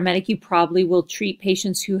as a paramedic, you probably will treat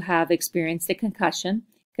patients who have experienced a concussion.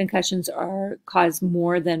 Concussions cause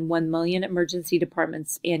more than 1 million emergency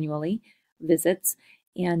departments annually visits.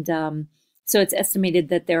 And so it's estimated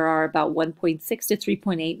that there are about 1.6 to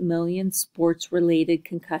 3.8 million sports-related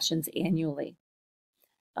concussions annually.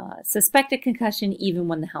 Suspected concussion even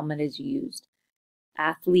when the helmet is used.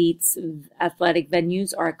 Athletic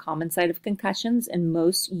venues are a common site of concussions, and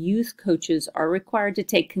most youth coaches are required to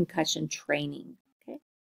take concussion training. Okay.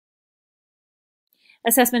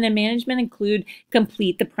 Assessment and management include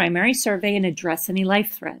complete the primary survey and address any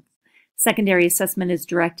life threats. Secondary assessment is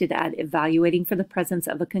directed at evaluating for the presence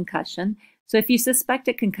of a concussion. So if you suspect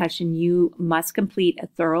a concussion, you must complete a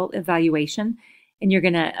thorough evaluation, and you're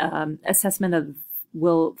going to assessment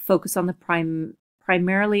will focus on the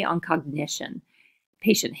primarily on cognition.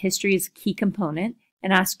 Patient history is a key component,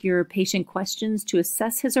 and ask your patient questions to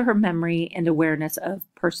assess his or her memory and awareness of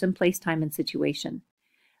person, place, time, and situation.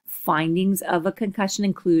 Findings of a concussion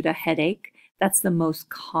include a headache. That's the most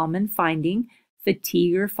common finding.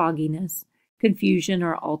 Fatigue or fogginess, confusion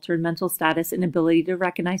or altered mental status, inability to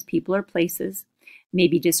recognize people or places,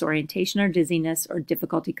 maybe disorientation or dizziness, or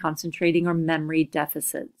difficulty concentrating or memory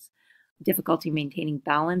deficits, difficulty maintaining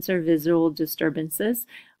balance or visual disturbances,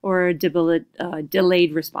 or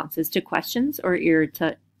delayed responses to questions, or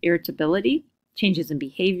irritability, changes in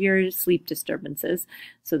behavior, sleep disturbances.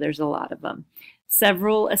 So there's a lot of them.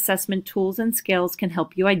 Several assessment tools and scales can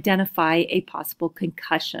help you identify a possible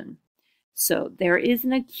concussion. So there is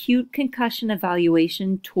an acute concussion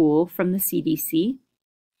evaluation tool from the CDC,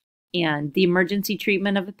 and the emergency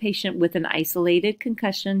treatment of a patient with an isolated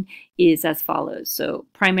concussion is as follows. So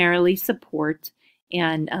primarily support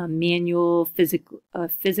and manual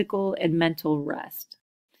physical and mental rest.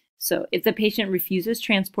 So if the patient refuses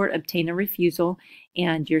transport, obtain a refusal,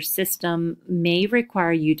 and your system may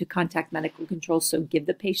require you to contact medical control, so give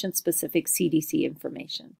the patient specific CDC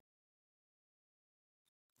information.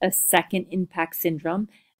 A second impact syndrome.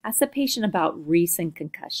 Ask the patient about recent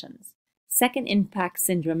concussions. Second impact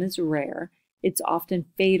syndrome is rare. It's often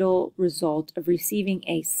fatal result of receiving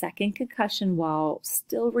a second concussion while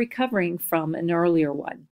still recovering from an earlier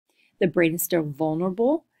one. The brain is still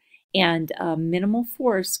vulnerable, and minimal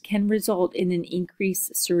force can result in an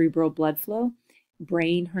increased cerebral blood flow,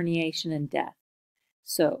 brain herniation, and death.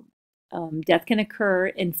 So Death can occur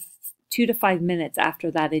in 2 to 5 minutes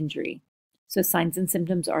after that injury. So signs and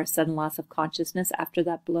symptoms are a sudden loss of consciousness after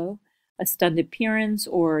that blow, a stunned appearance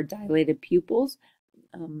or dilated pupils,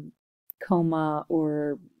 coma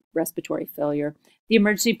or respiratory failure. The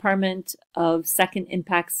emergency department of second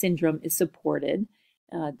impact syndrome is supported,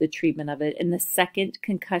 the treatment of it, and the second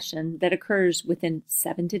concussion that occurs within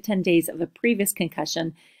 7 to 10 days of a previous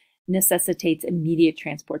concussion necessitates immediate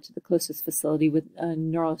transport to the closest facility with a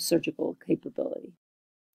neurosurgical capability.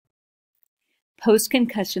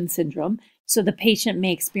 Post-concussion syndrome. So the patient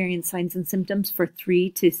may experience signs and symptoms for 3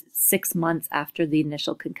 to 6 months after the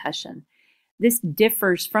initial concussion. This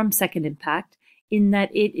differs from second impact in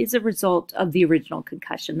that it is a result of the original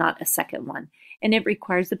concussion, not a second one, and it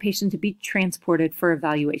requires the patient to be transported for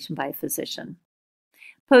evaluation by a physician.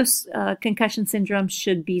 Post-concussion syndrome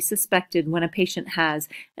should be suspected when a patient has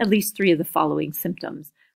at least 3 of the following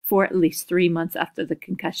symptoms for at least 3 months after the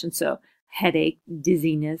concussion. So headache,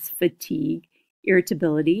 dizziness, fatigue,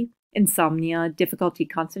 irritability, insomnia, difficulty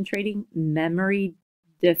concentrating, memory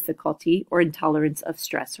difficulty, or intolerance of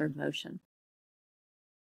stress or emotion.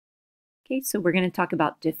 Okay, so we're going to talk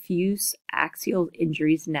about diffuse axial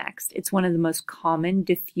injuries next. It's one of the most common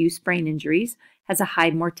diffuse brain injuries, has a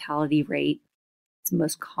high mortality rate. It's the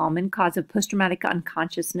most common cause of post-traumatic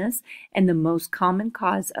unconsciousness and the most common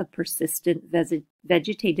cause of persistent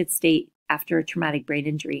vegetated state after a traumatic brain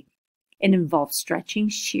injury. It involves stretching,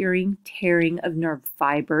 shearing, tearing of nerve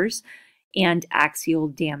fibers, and axial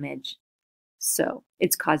damage. So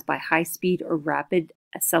it's caused by high speed or rapid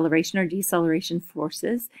acceleration or deceleration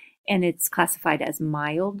forces, and it's classified as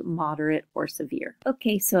mild, moderate, or severe.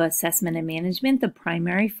 Okay, so assessment and management. The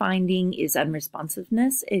primary finding is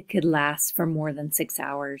unresponsiveness. It could last for more than 6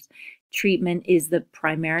 hours. Treatment is the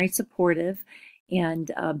primary supportive,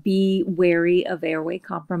 and be wary of airway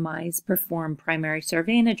compromise, perform primary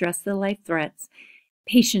survey, and address the life threats.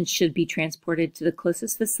 Patients should be transported to the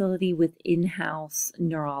closest facility with in-house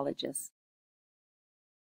neurologists.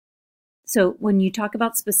 So when you talk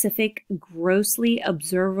about specific grossly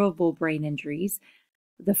observable brain injuries,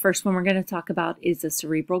 the first one we're going to talk about is a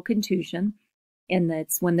cerebral contusion, and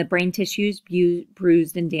that's when the brain tissue is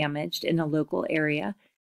bruised and damaged in a local area.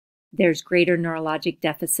 There's greater neurologic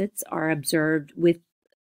deficits are observed with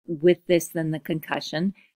this than the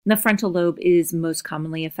concussion. And the frontal lobe is most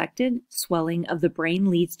commonly affected. Swelling of the brain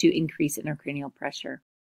leads to increased intracranial pressure.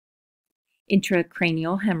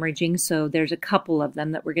 Intracranial hemorrhaging, so there's a couple of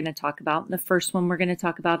them that we're going to talk about. The first one we're going to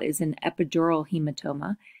talk about is an epidural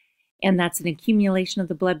hematoma, and that's an accumulation of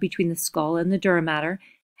the blood between the skull and the dura mater.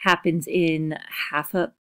 Happens in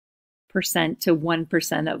 0.5% to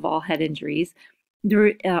 1% of all head injuries.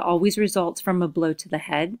 There always results from a blow to the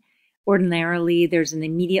head. Ordinarily, there's an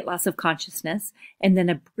immediate loss of consciousness, and then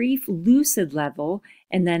a brief lucid level,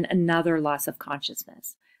 and then another loss of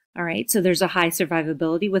consciousness. All right, so there's a high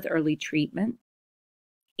survivability with early treatment,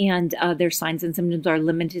 and their signs and symptoms are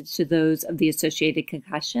limited to those of the associated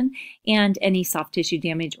concussion and any soft tissue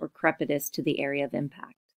damage or crepitus to the area of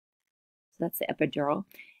impact. So that's the epidural.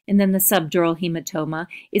 And then the subdural hematoma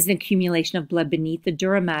is an accumulation of blood beneath the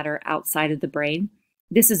dura mater outside of the brain.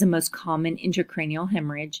 This is the most common intracranial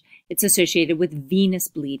hemorrhage. It's associated with venous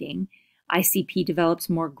bleeding. ICP develops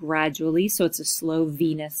more gradually, so it's a slow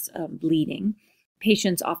venous bleeding.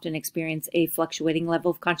 Patients often experience a fluctuating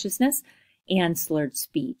level of consciousness and slurred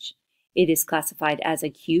speech. It is classified as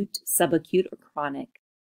acute, subacute, or chronic.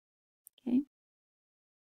 Okay.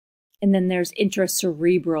 And then there's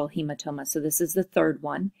intracerebral hematoma. So this is the third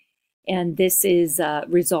one. And this is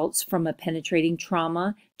results from a penetrating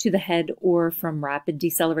trauma to the head or from rapid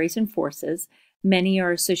deceleration forces. Many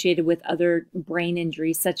are associated with other brain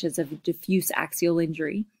injuries, such as a diffuse axial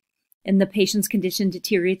injury. And the patient's condition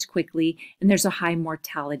deteriorates quickly, and there's a high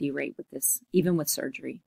mortality rate with this, even with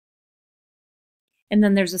surgery. And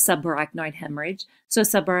then there's a subarachnoid hemorrhage. So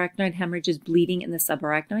subarachnoid hemorrhage is bleeding in the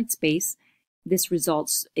subarachnoid space. This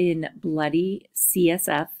results in bloody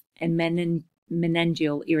CSF and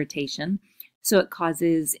meningeal irritation. So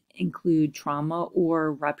it include trauma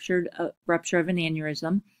or rupture of an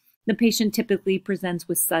aneurysm. The patient typically presents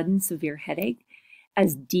with sudden severe headache.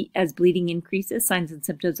 As bleeding increases, signs and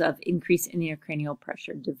symptoms of increased intracranial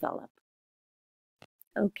pressure develop.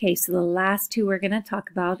 Okay, so the last two we're going to talk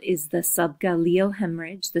about is the subgaleal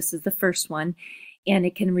hemorrhage. This is the first one, and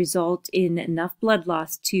it can result in enough blood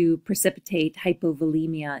loss to precipitate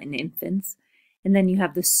hypovolemia in infants. And then you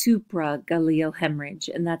have the supragaleal hemorrhage,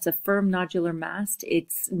 and that's a firm nodular mass.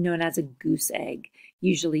 It's known as a goose egg,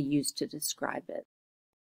 usually used to describe it.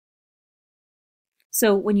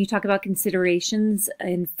 So when you talk about considerations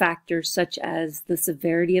and factors such as the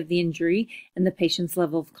severity of the injury and the patient's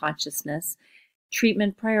level of consciousness,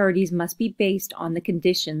 treatment priorities must be based on the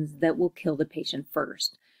conditions that will kill the patient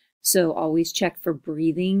first. So always check for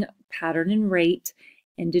breathing pattern and rate,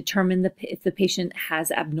 and determine if the patient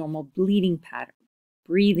has abnormal breathing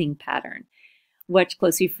pattern. Watch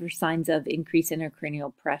closely for signs of increased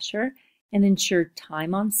intracranial pressure, and ensure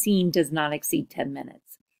time on scene does not exceed 10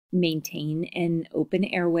 minutes. Maintain an open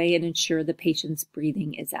airway and ensure the patient's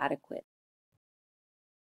breathing is adequate.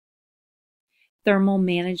 Thermal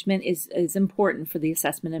management is important for the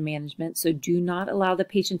assessment and management, so do not allow the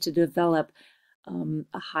patient to develop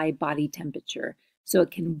a high body temperature. So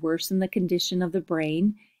it can worsen the condition of the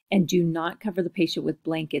brain, and do not cover the patient with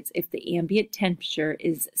blankets if the ambient temperature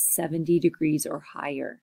is 70 degrees or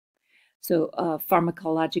higher. So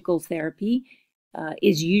pharmacological therapy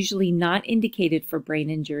is usually not indicated for brain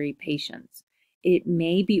injury patients. It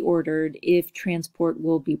may be ordered if transport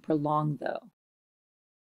will be prolonged, though.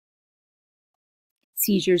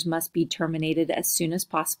 Seizures must be terminated as soon as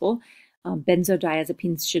possible.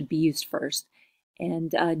 Benzodiazepines should be used first.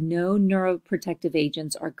 And no neuroprotective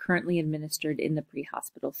agents are currently administered in the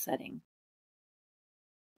pre-hospital setting.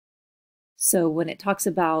 So when it talks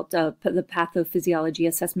about the pathophysiology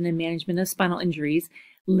assessment and management of spinal injuries,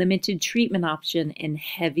 limited treatment option and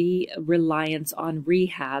heavy reliance on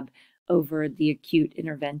rehab over the acute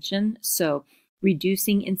intervention. So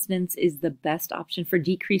reducing incidence is the best option for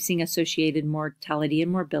decreasing associated mortality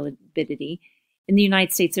and morbidity. In the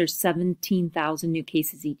United States, there's 17,000 new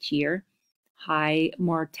cases each year. High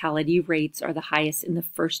mortality rates are the highest in the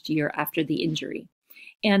first year after the injury.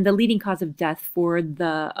 And the leading cause of death for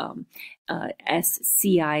the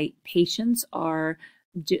SCI patients are,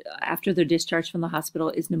 after they're discharged from the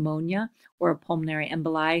hospital, is pneumonia or pulmonary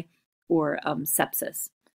emboli or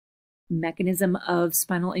sepsis. Mechanism of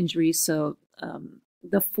spinal injury, so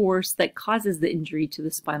the force that causes the injury to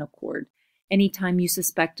the spinal cord. Anytime you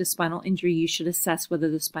suspect a spinal injury, you should assess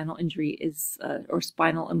whether the spinal injury is or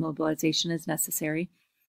spinal immobilization is necessary.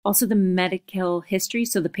 Also, the medical history,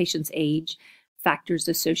 so the patient's age, factors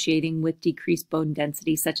associating with decreased bone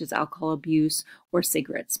density, such as alcohol abuse or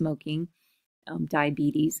cigarette smoking,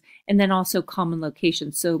 diabetes, and then also common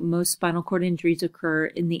locations. So most spinal cord injuries occur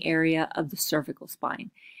in the area of the cervical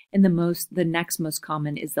spine, and the next most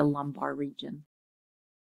common is the lumbar region.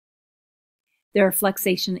 There are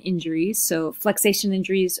flexation injuries. So flexation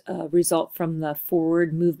injuries result from the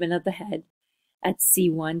forward movement of the head at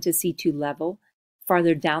C1 to C2 level.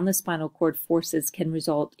 Farther down the spinal cord, forces can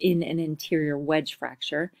result in an anterior wedge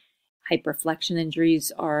fracture. Hyperflexion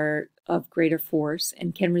injuries are of greater force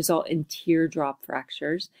and can result in teardrop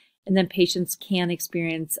fractures. And then patients can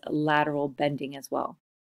experience lateral bending as well.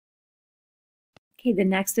 Okay, the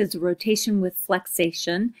next is rotation with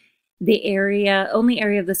flexation. The only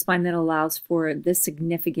area of the spine that allows for this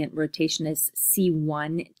significant rotation is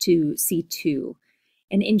C1 to C2.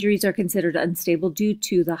 And injuries are considered unstable due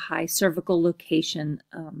to the high cervical location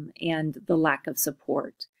and the lack of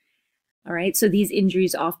support. All right, so these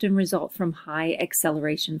injuries often result from high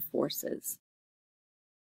acceleration forces.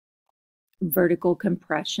 Vertical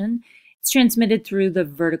compression. It's transmitted through the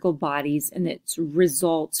vertical bodies, and it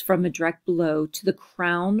results from a direct blow to the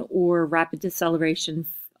crown or rapid deceleration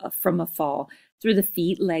from a fall through the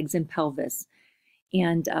feet, legs, and pelvis.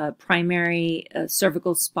 And primary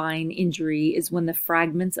cervical spine injury is when the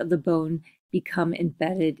fragments of the bone become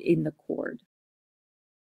embedded in the cord.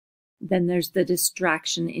 Then there's the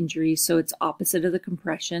distraction injury, so it's opposite of the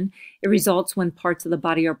compression. It results when parts of the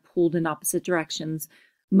body are pulled in opposite directions.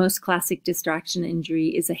 Most classic distraction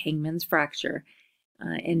injury is a hangman's fracture.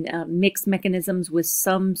 And mixed mechanisms with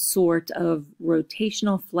some sort of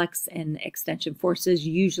rotational flex and extension forces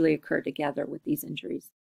usually occur together with these injuries.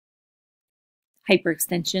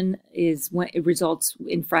 Hyperextension is when it results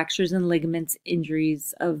in fractures and ligaments,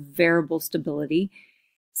 injuries of variable stability,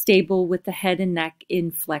 stable with the head and neck in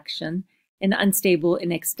flexion, and unstable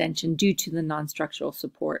in extension due to the non-structural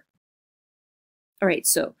support. All right,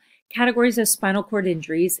 so categories of spinal cord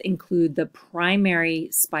injuries include the primary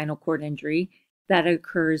spinal cord injury that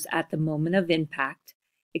occurs at the moment of impact.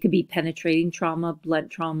 It could be penetrating trauma, blunt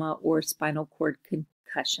trauma, or spinal cord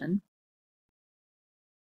concussion.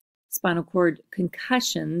 Spinal cord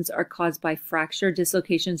concussions are caused by fracture,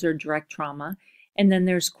 dislocations, or direct trauma. And then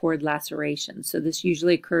there's cord laceration. So this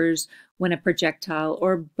usually occurs when a projectile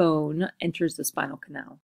or bone enters the spinal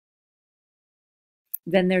canal.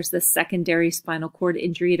 Then there's the secondary spinal cord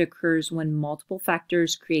injury. It occurs when multiple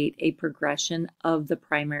factors create a progression of the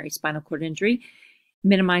primary spinal cord injury.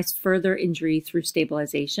 Minimize further injury through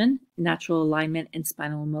stabilization, natural alignment, and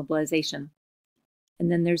spinal immobilization.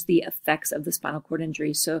 And then there's the effects of the spinal cord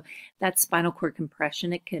injury. So that's spinal cord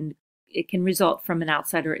compression. It can result from an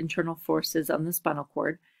outside or internal forces on the spinal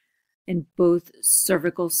cord. And both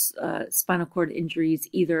cervical spinal cord injuries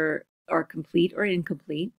either are complete or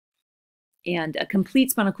incomplete. And a complete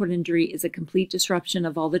spinal cord injury is a complete disruption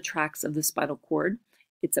of all the tracts of the spinal cord.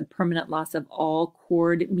 It's a permanent loss of all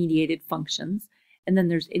cord-mediated functions. And then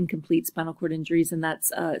there's incomplete spinal cord injuries, and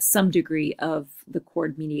that's some degree of the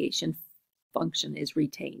cord mediation function is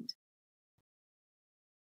retained.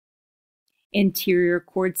 Anterior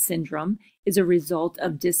cord syndrome is a result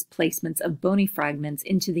of displacements of bony fragments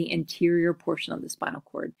into the anterior portion of the spinal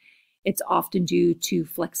cord. It's often due to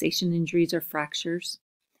flexation injuries or fractures.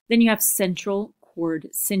 Then you have central cord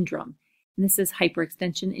syndrome. And this is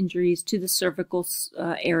hyperextension injuries to the cervical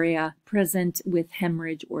area present with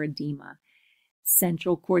hemorrhage or edema.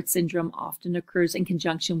 Central cord syndrome often occurs in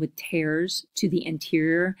conjunction with tears to the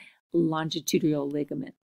anterior longitudinal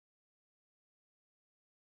ligament.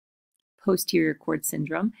 Posterior cord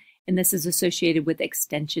syndrome, and this is associated with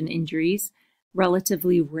extension injuries,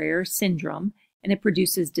 relatively rare syndrome, and it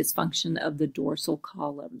produces dysfunction of the dorsal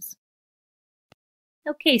columns.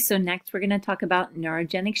 Okay, so next we're going to talk about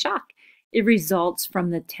neurogenic shock. It results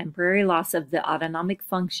from the temporary loss of the autonomic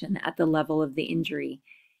function at the level of the injury.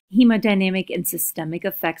 Hemodynamic and systemic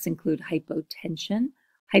effects include hypotension,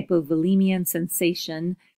 hypovolemia and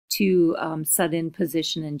sensation to sudden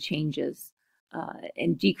position and changes,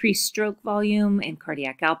 and decreased stroke volume and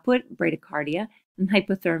cardiac output, bradycardia, and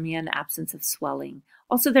hypothermia and absence of swelling.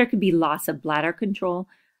 Also, there could be loss of bladder control,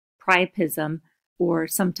 priapism, or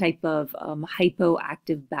some type of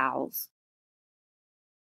hypoactive bowels.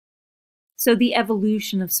 So the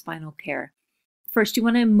evolution of spinal care. First, you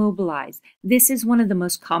want to immobilize. This is one of the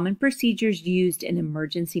most common procedures used in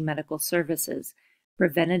emergency medical services.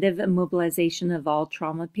 Preventative immobilization of all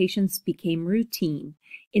trauma patients became routine.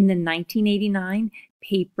 In the 1989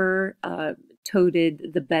 paper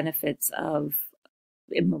touted the benefits of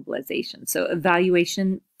immobilization. So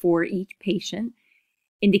evaluation for each patient,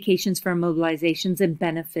 indications for immobilizations and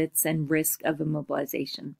benefits and risk of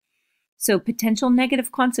immobilization. So potential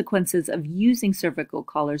negative consequences of using cervical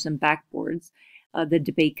collars and backboards. The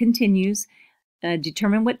debate continues.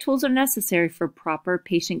 Determine what tools are necessary for proper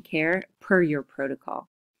patient care per your protocol.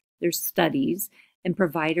 There's studies, and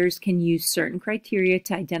providers can use certain criteria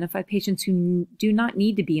to identify patients who do not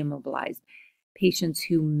need to be immobilized. Patients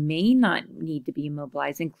who may not need to be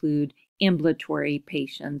immobilized include ambulatory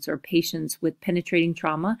patients or patients with penetrating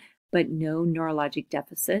trauma but no neurologic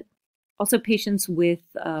deficit. Also patients with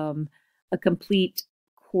a complete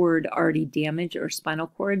cord already damaged or spinal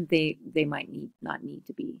cord, they might not need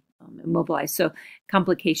to be immobilized. So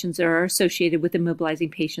complications are associated with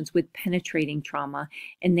immobilizing patients with penetrating trauma,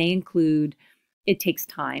 and they include it takes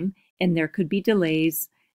time and there could be delays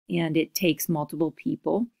and it takes multiple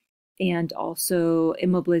people. And also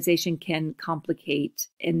immobilization can complicate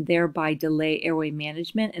and thereby delay airway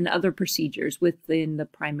management and other procedures within the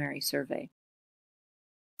primary survey.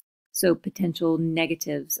 So potential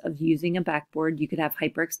negatives of using a backboard, you could have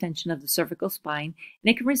hyperextension of the cervical spine, and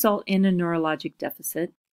it can result in a neurologic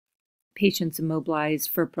deficit. Patients immobilized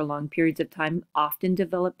for prolonged periods of time often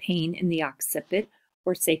develop pain in the occiput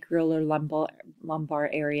or sacral or lumbar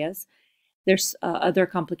areas. There's other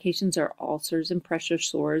complications are ulcers and pressure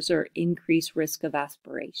sores or increased risk of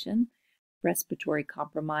aspiration, respiratory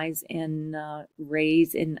compromise, and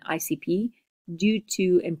raise in ICP due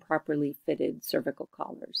to improperly fitted cervical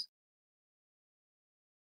collars.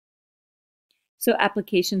 So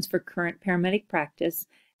applications for current paramedic practice,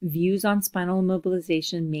 views on spinal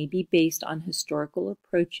immobilization may be based on historical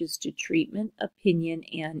approaches to treatment, opinion,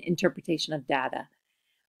 and interpretation of data.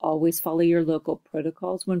 Always follow your local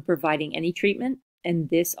protocols when providing any treatment, and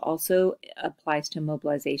this also applies to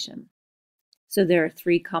immobilization. So there are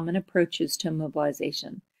 3 common approaches to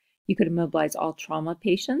immobilization. You could immobilize all trauma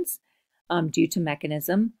patients due to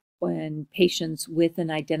mechanism, when patients with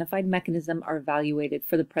an identified mechanism are evaluated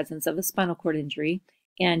for the presence of a spinal cord injury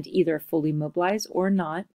and either fully immobilized or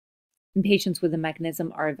not. And patients with a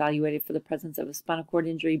mechanism are evaluated for the presence of a spinal cord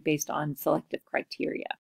injury based on selective criteria.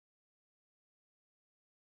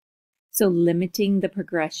 So limiting the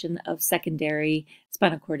progression of secondary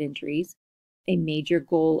spinal cord injuries, a major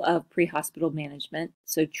goal of pre-hospital management,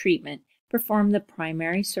 so treatment, perform the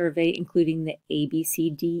primary survey including the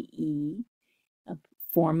ABCDE,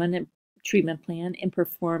 form a treatment plan, and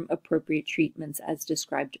perform appropriate treatments as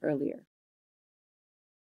described earlier.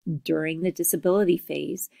 During the disability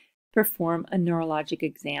phase, perform a neurologic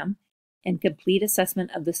exam and complete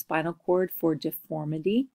assessment of the spinal cord for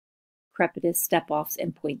deformity, crepitus, step-offs,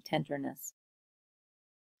 and point tenderness.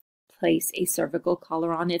 place a cervical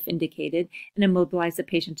collar on if indicated, and immobilize the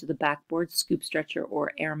patient to the backboard, scoop stretcher,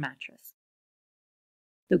 or air mattress.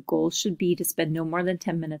 The goal should be to spend no more than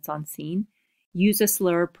 10 minutes on scene. Use a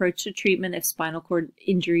slower approach to treatment if spinal cord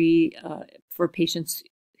injury for patients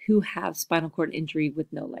who have spinal cord injury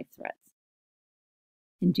with no life threats.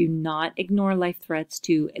 And do not ignore life threats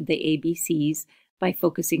to the ABCs by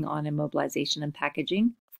focusing on immobilization and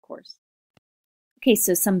packaging, of course. Okay,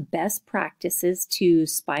 so some best practices to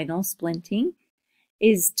spinal splinting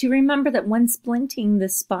is to remember that when splinting, the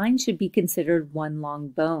spine should be considered one long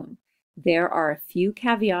bone. There are a few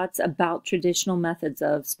caveats about traditional methods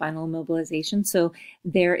of spinal immobilization, so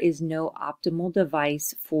there is no optimal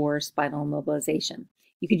device for spinal immobilization.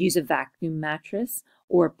 You could use a vacuum mattress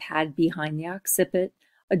or pad behind the occiput.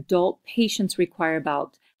 Adult patients require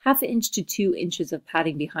about 1/2 inch to 2 inches of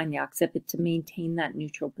padding behind the occiput to maintain that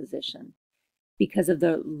neutral position. Because of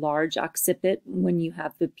the large occiput, when you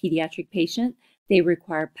have the pediatric patient, they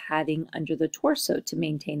require padding under the torso to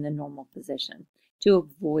maintain the normal position to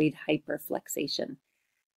avoid hyperflexation.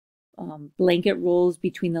 Blanket rolls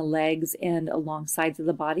between the legs and along sides of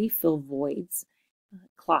the body fill voids.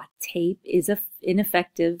 Cloth tape is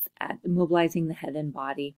ineffective at immobilizing the head and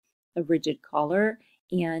body. A rigid collar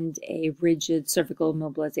and a rigid cervical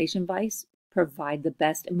immobilization vise provide the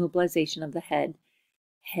best immobilization of the head.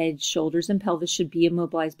 Head, shoulders, and pelvis should be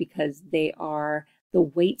immobilized because they are the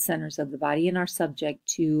weight centers of the body and are subject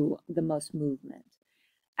to the most movement.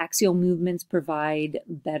 Axial movements provide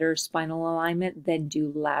better spinal alignment than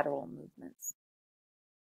do lateral movements.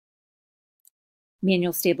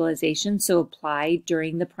 Manual stabilization, so apply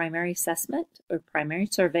during the primary assessment or primary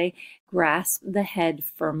survey. Grasp the head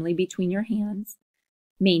firmly between your hands.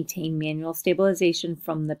 Maintain manual stabilization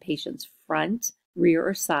from the patient's front, rear,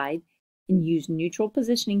 or side, and use neutral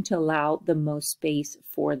positioning to allow the most space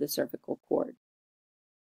for the cervical cord.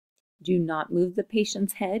 Do not move the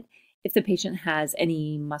patient's head if the patient has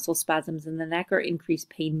any muscle spasms in the neck or increased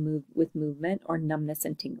pain with movement or numbness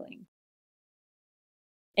and tingling.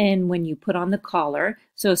 And when you put on the collar,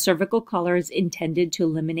 so a cervical collar is intended to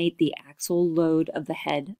eliminate the axial load of the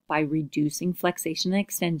head by reducing flexation and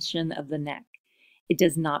extension of the neck. It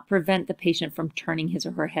does not prevent the patient from turning his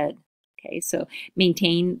or her head. Okay, so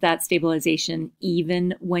maintain that stabilization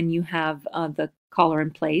even when you have the collar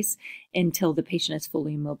in place until the patient is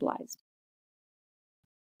fully immobilized.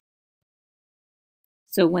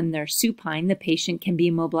 So when they're supine, the patient can be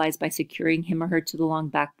immobilized by securing him or her to the long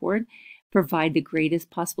backboard. Provide the greatest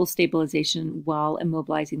possible stabilization while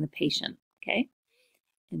immobilizing the patient, okay?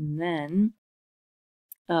 And then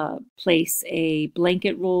place a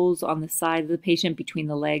blanket rolls on the side of the patient between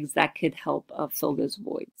the legs. That could help fill those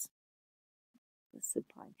voids.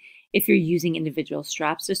 Supine. If you're using individual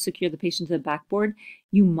straps to secure the patient to the backboard,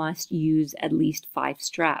 you must use at least 5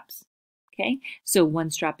 straps, okay? So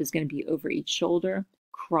one strap is going to be over each shoulder.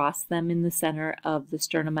 Cross them in the center of the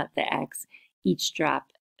sternum at the X. Each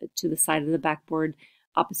strap to the side of the backboard,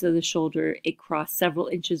 opposite of the shoulder. It crossed several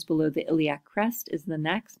inches below the iliac crest is the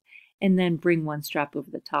next, and then bring one strap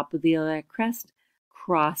over the top of the iliac crest.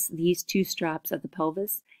 Cross these 2 straps at the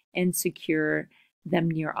pelvis and secure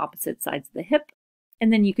them near opposite sides of the hip.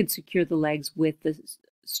 And then you could secure the legs with the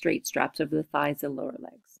straight straps over the thighs and lower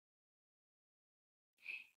legs.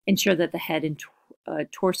 Ensure that the head and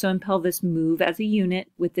torso and pelvis move as a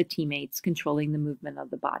unit with the teammates controlling the movement of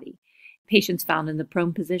the body. Patients found in the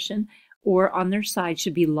prone position or on their side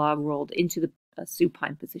should be log rolled into the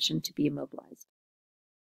supine position to be immobilized.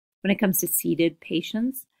 When it comes to seated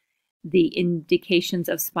patients, the indications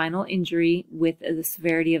of spinal injury with the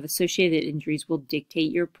severity of associated injuries will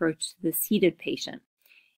dictate your approach to the seated patient.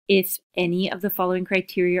 If any of the following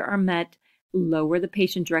criteria are met, lower the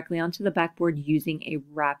patient directly onto the backboard using a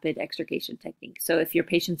rapid extrication technique. So if your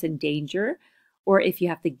patient's in danger, or if you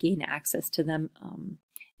have to gain access to them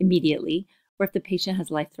immediately, or if the patient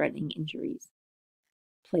has life-threatening injuries.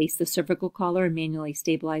 Place the cervical collar and manually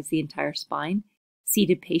stabilize the entire spine.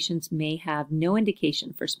 Seated patients may have no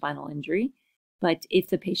indication for spinal injury, but if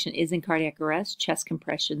the patient is in cardiac arrest, chest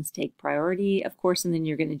compressions take priority, of course, and then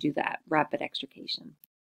you're going to do that rapid extrication.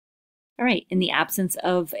 All right, in the absence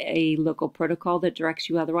of a local protocol that directs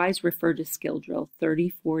you otherwise, refer to skill drill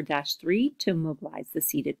 34-3 to immobilize the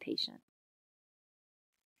seated patient.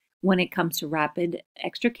 When it comes to rapid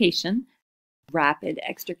extrication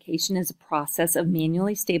is a process of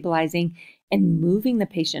manually stabilizing and moving the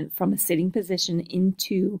patient from a sitting position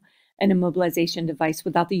into an immobilization device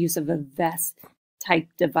without the use of a vest-type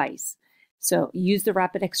device. So use the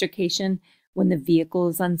rapid extrication when the vehicle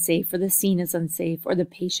is unsafe or the scene is unsafe or the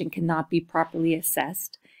patient cannot be properly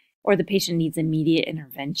assessed or the patient needs immediate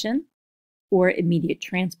intervention. or immediate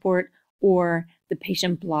transport, or the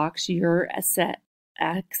patient blocks your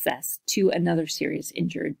access to another serious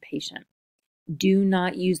injured patient. Do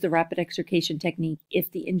not use the rapid extrication technique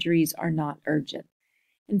if the injuries are not urgent.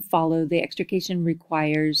 And follow the extrication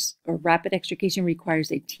requires, or rapid extrication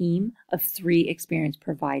requires, a team of 3 experienced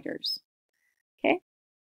providers. Okay?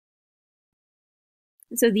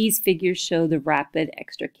 So these figures show the rapid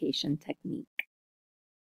extrication technique.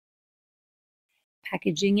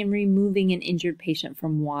 Packaging and removing an injured patient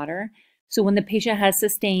from water. So when the patient has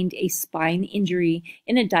sustained a spine injury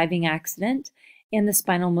in a diving accident, and the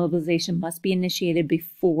spinal mobilization must be initiated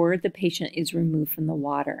before the patient is removed from the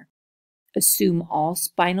water. Assume all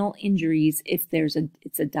spinal injuries if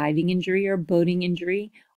it's a diving injury or boating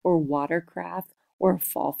injury or watercraft or a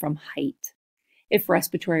fall from height. If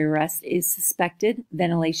respiratory arrest is suspected,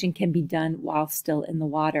 ventilation can be done while still in the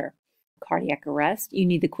water. Cardiac arrest, you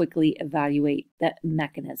need to quickly evaluate the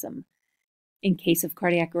mechanism. In case of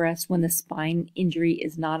cardiac arrest, when the spine injury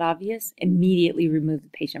is not obvious, immediately remove the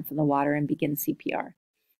patient from the water and begin CPR.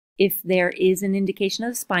 If there is an indication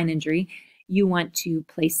of spine injury, you want to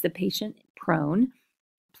place the patient prone,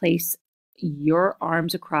 place your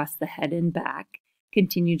arms across the head and back,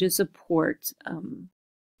 continue to support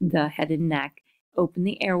the head and neck, open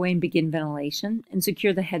the airway and begin ventilation, and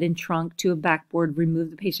secure the head and trunk to a backboard.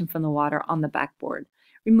 Remove the patient from the water on the backboard.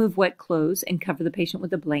 Remove wet clothes and cover the patient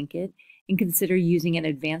with a blanket, and consider using an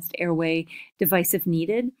advanced airway device if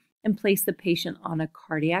needed, and place the patient on a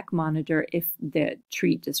cardiac monitor if they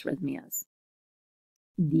treat dysrhythmias.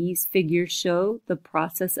 These figures show the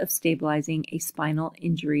process of stabilizing a spinal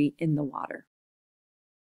injury in the water.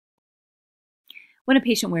 When a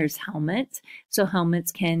patient wears helmets, so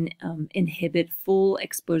helmets can inhibit full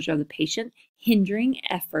exposure of the patient, hindering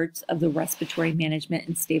efforts of the respiratory management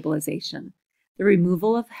and stabilization. The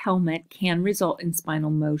removal of helmet can result in spinal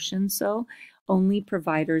motion, so only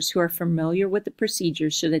providers who are familiar with the procedure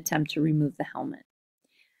should attempt to remove the helmet.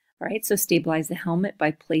 All right, so stabilize the helmet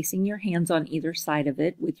by placing your hands on either side of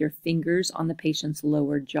it with your fingers on the patient's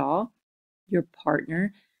lower jaw. Your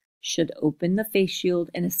partner should open the face shield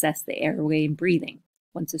and assess the airway and breathing.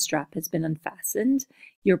 Once the strap has been unfastened,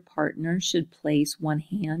 your partner should place one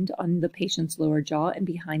hand on the patient's lower jaw and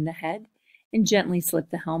behind the head, and gently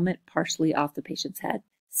slip the helmet partially off the patient's head,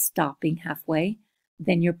 stopping halfway.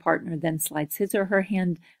 Then your partner then slides his or her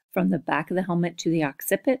hand from the back of the helmet to the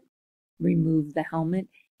occiput, remove the helmet,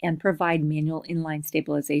 and provide manual inline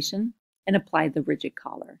stabilization, and apply the rigid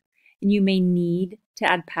collar. And you may need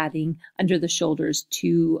to add padding under the shoulders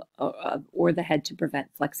or the head to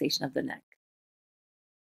prevent flexation of the neck.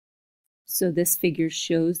 So this figure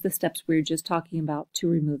shows the steps we were just talking about to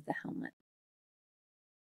remove the helmet.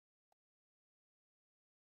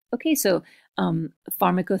 Okay, so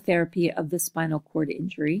pharmacotherapy of the spinal cord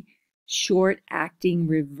injury. Short-acting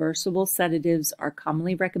reversible sedatives are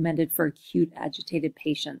commonly recommended for acute agitated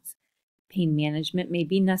patients. Pain management may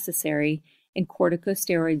be necessary, and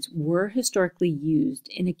corticosteroids were historically used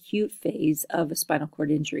in acute phase of a spinal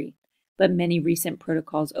cord injury, but many recent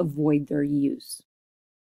protocols avoid their use.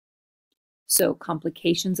 So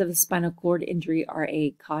complications of a spinal cord injury are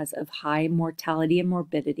a cause of high mortality and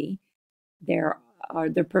morbidity. There are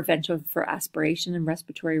the prevention for aspiration and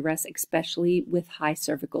respiratory arrest, especially with high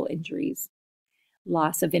cervical injuries.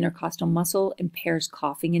 Loss of intercostal muscle impairs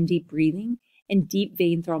coughing and deep breathing, and deep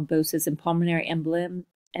vein thrombosis and pulmonary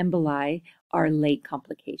emboli are late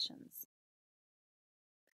complications.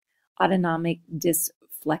 Autonomic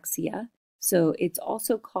dysflexia, so it's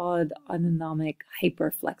also called autonomic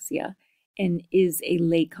hyperflexia, and is a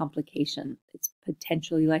late complication. It's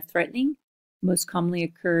potentially life-threatening. Most commonly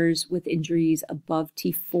occurs with injuries above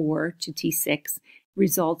T4 to T6,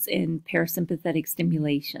 results in parasympathetic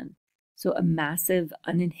stimulation. So a massive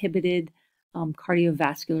uninhibited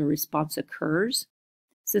cardiovascular response occurs,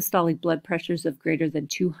 systolic blood pressures of greater than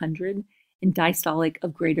 200 and diastolic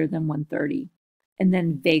of greater than 130, and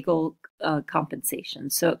then vagal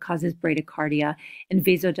compensation. So it causes bradycardia and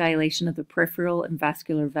vasodilation of the peripheral and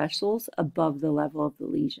vascular vessels above the level of the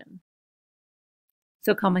lesion.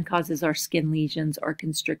 So common causes are skin lesions or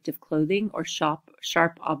constrictive clothing or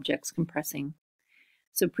sharp objects compressing.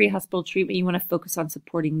 So pre-hospital treatment, you want to focus on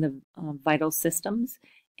supporting the vital systems,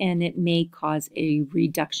 and it may cause a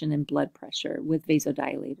reduction in blood pressure with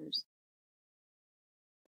vasodilators.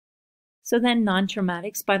 So then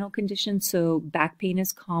non-traumatic spinal conditions, so back pain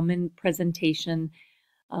is common presentation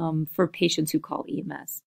for patients who call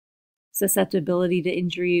EMS. Susceptibility to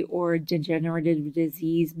injury or degenerative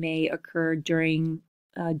disease may occur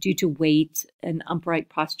due to weight and upright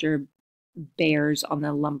posture bears on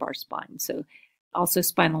the lumbar spine. So also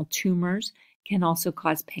spinal tumors can also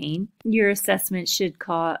cause pain. Your assessment should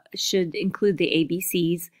include the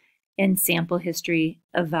ABCs and sample history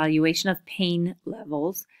evaluation of pain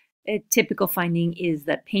levels. A typical finding is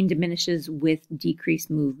that pain diminishes with decreased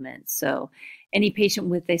movement. So any patient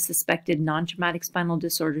with a suspected non-traumatic spinal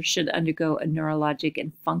disorder should undergo a neurologic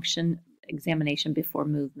and function examination before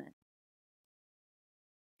movement.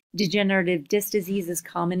 Degenerative disc disease is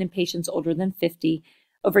common in patients older than 50.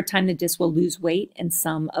 Over time, the disc will lose weight and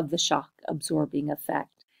some of the shock absorbing effect.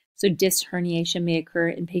 So disc herniation may occur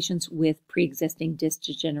in patients with pre-existing disc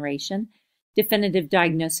degeneration. Definitive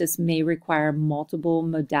diagnosis may require multiple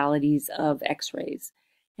modalities of x-rays.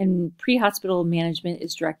 And pre-hospital management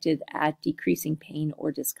is directed at decreasing pain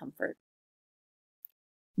or discomfort.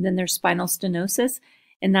 Then there's spinal stenosis,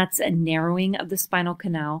 and that's a narrowing of the spinal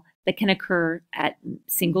canal that can occur at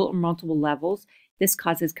single or multiple levels. This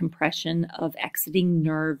causes compression of exiting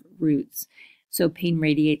nerve roots. So pain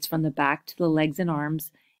radiates from the back to the legs and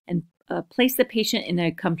arms, and place the patient in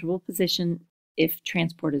a comfortable position if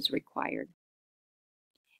transport is required.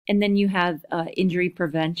 And then you have injury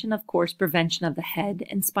prevention. Of course, prevention of the head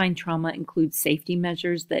and spine trauma includes safety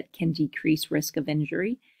measures that can decrease risk of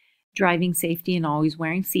injury, driving safety and always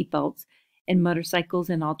wearing seatbelts, and motorcycles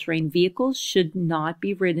and all-terrain vehicles should not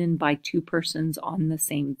be ridden by two persons on the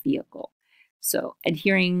same vehicle. So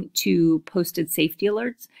adhering to posted safety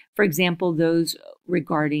alerts, for example, those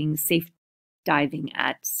regarding safe diving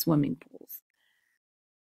at swimming pools.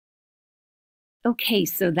 Okay,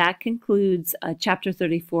 so that concludes Chapter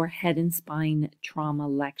 34, Head and Spine Trauma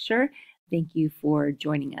Lecture. Thank you for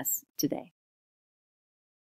joining us today.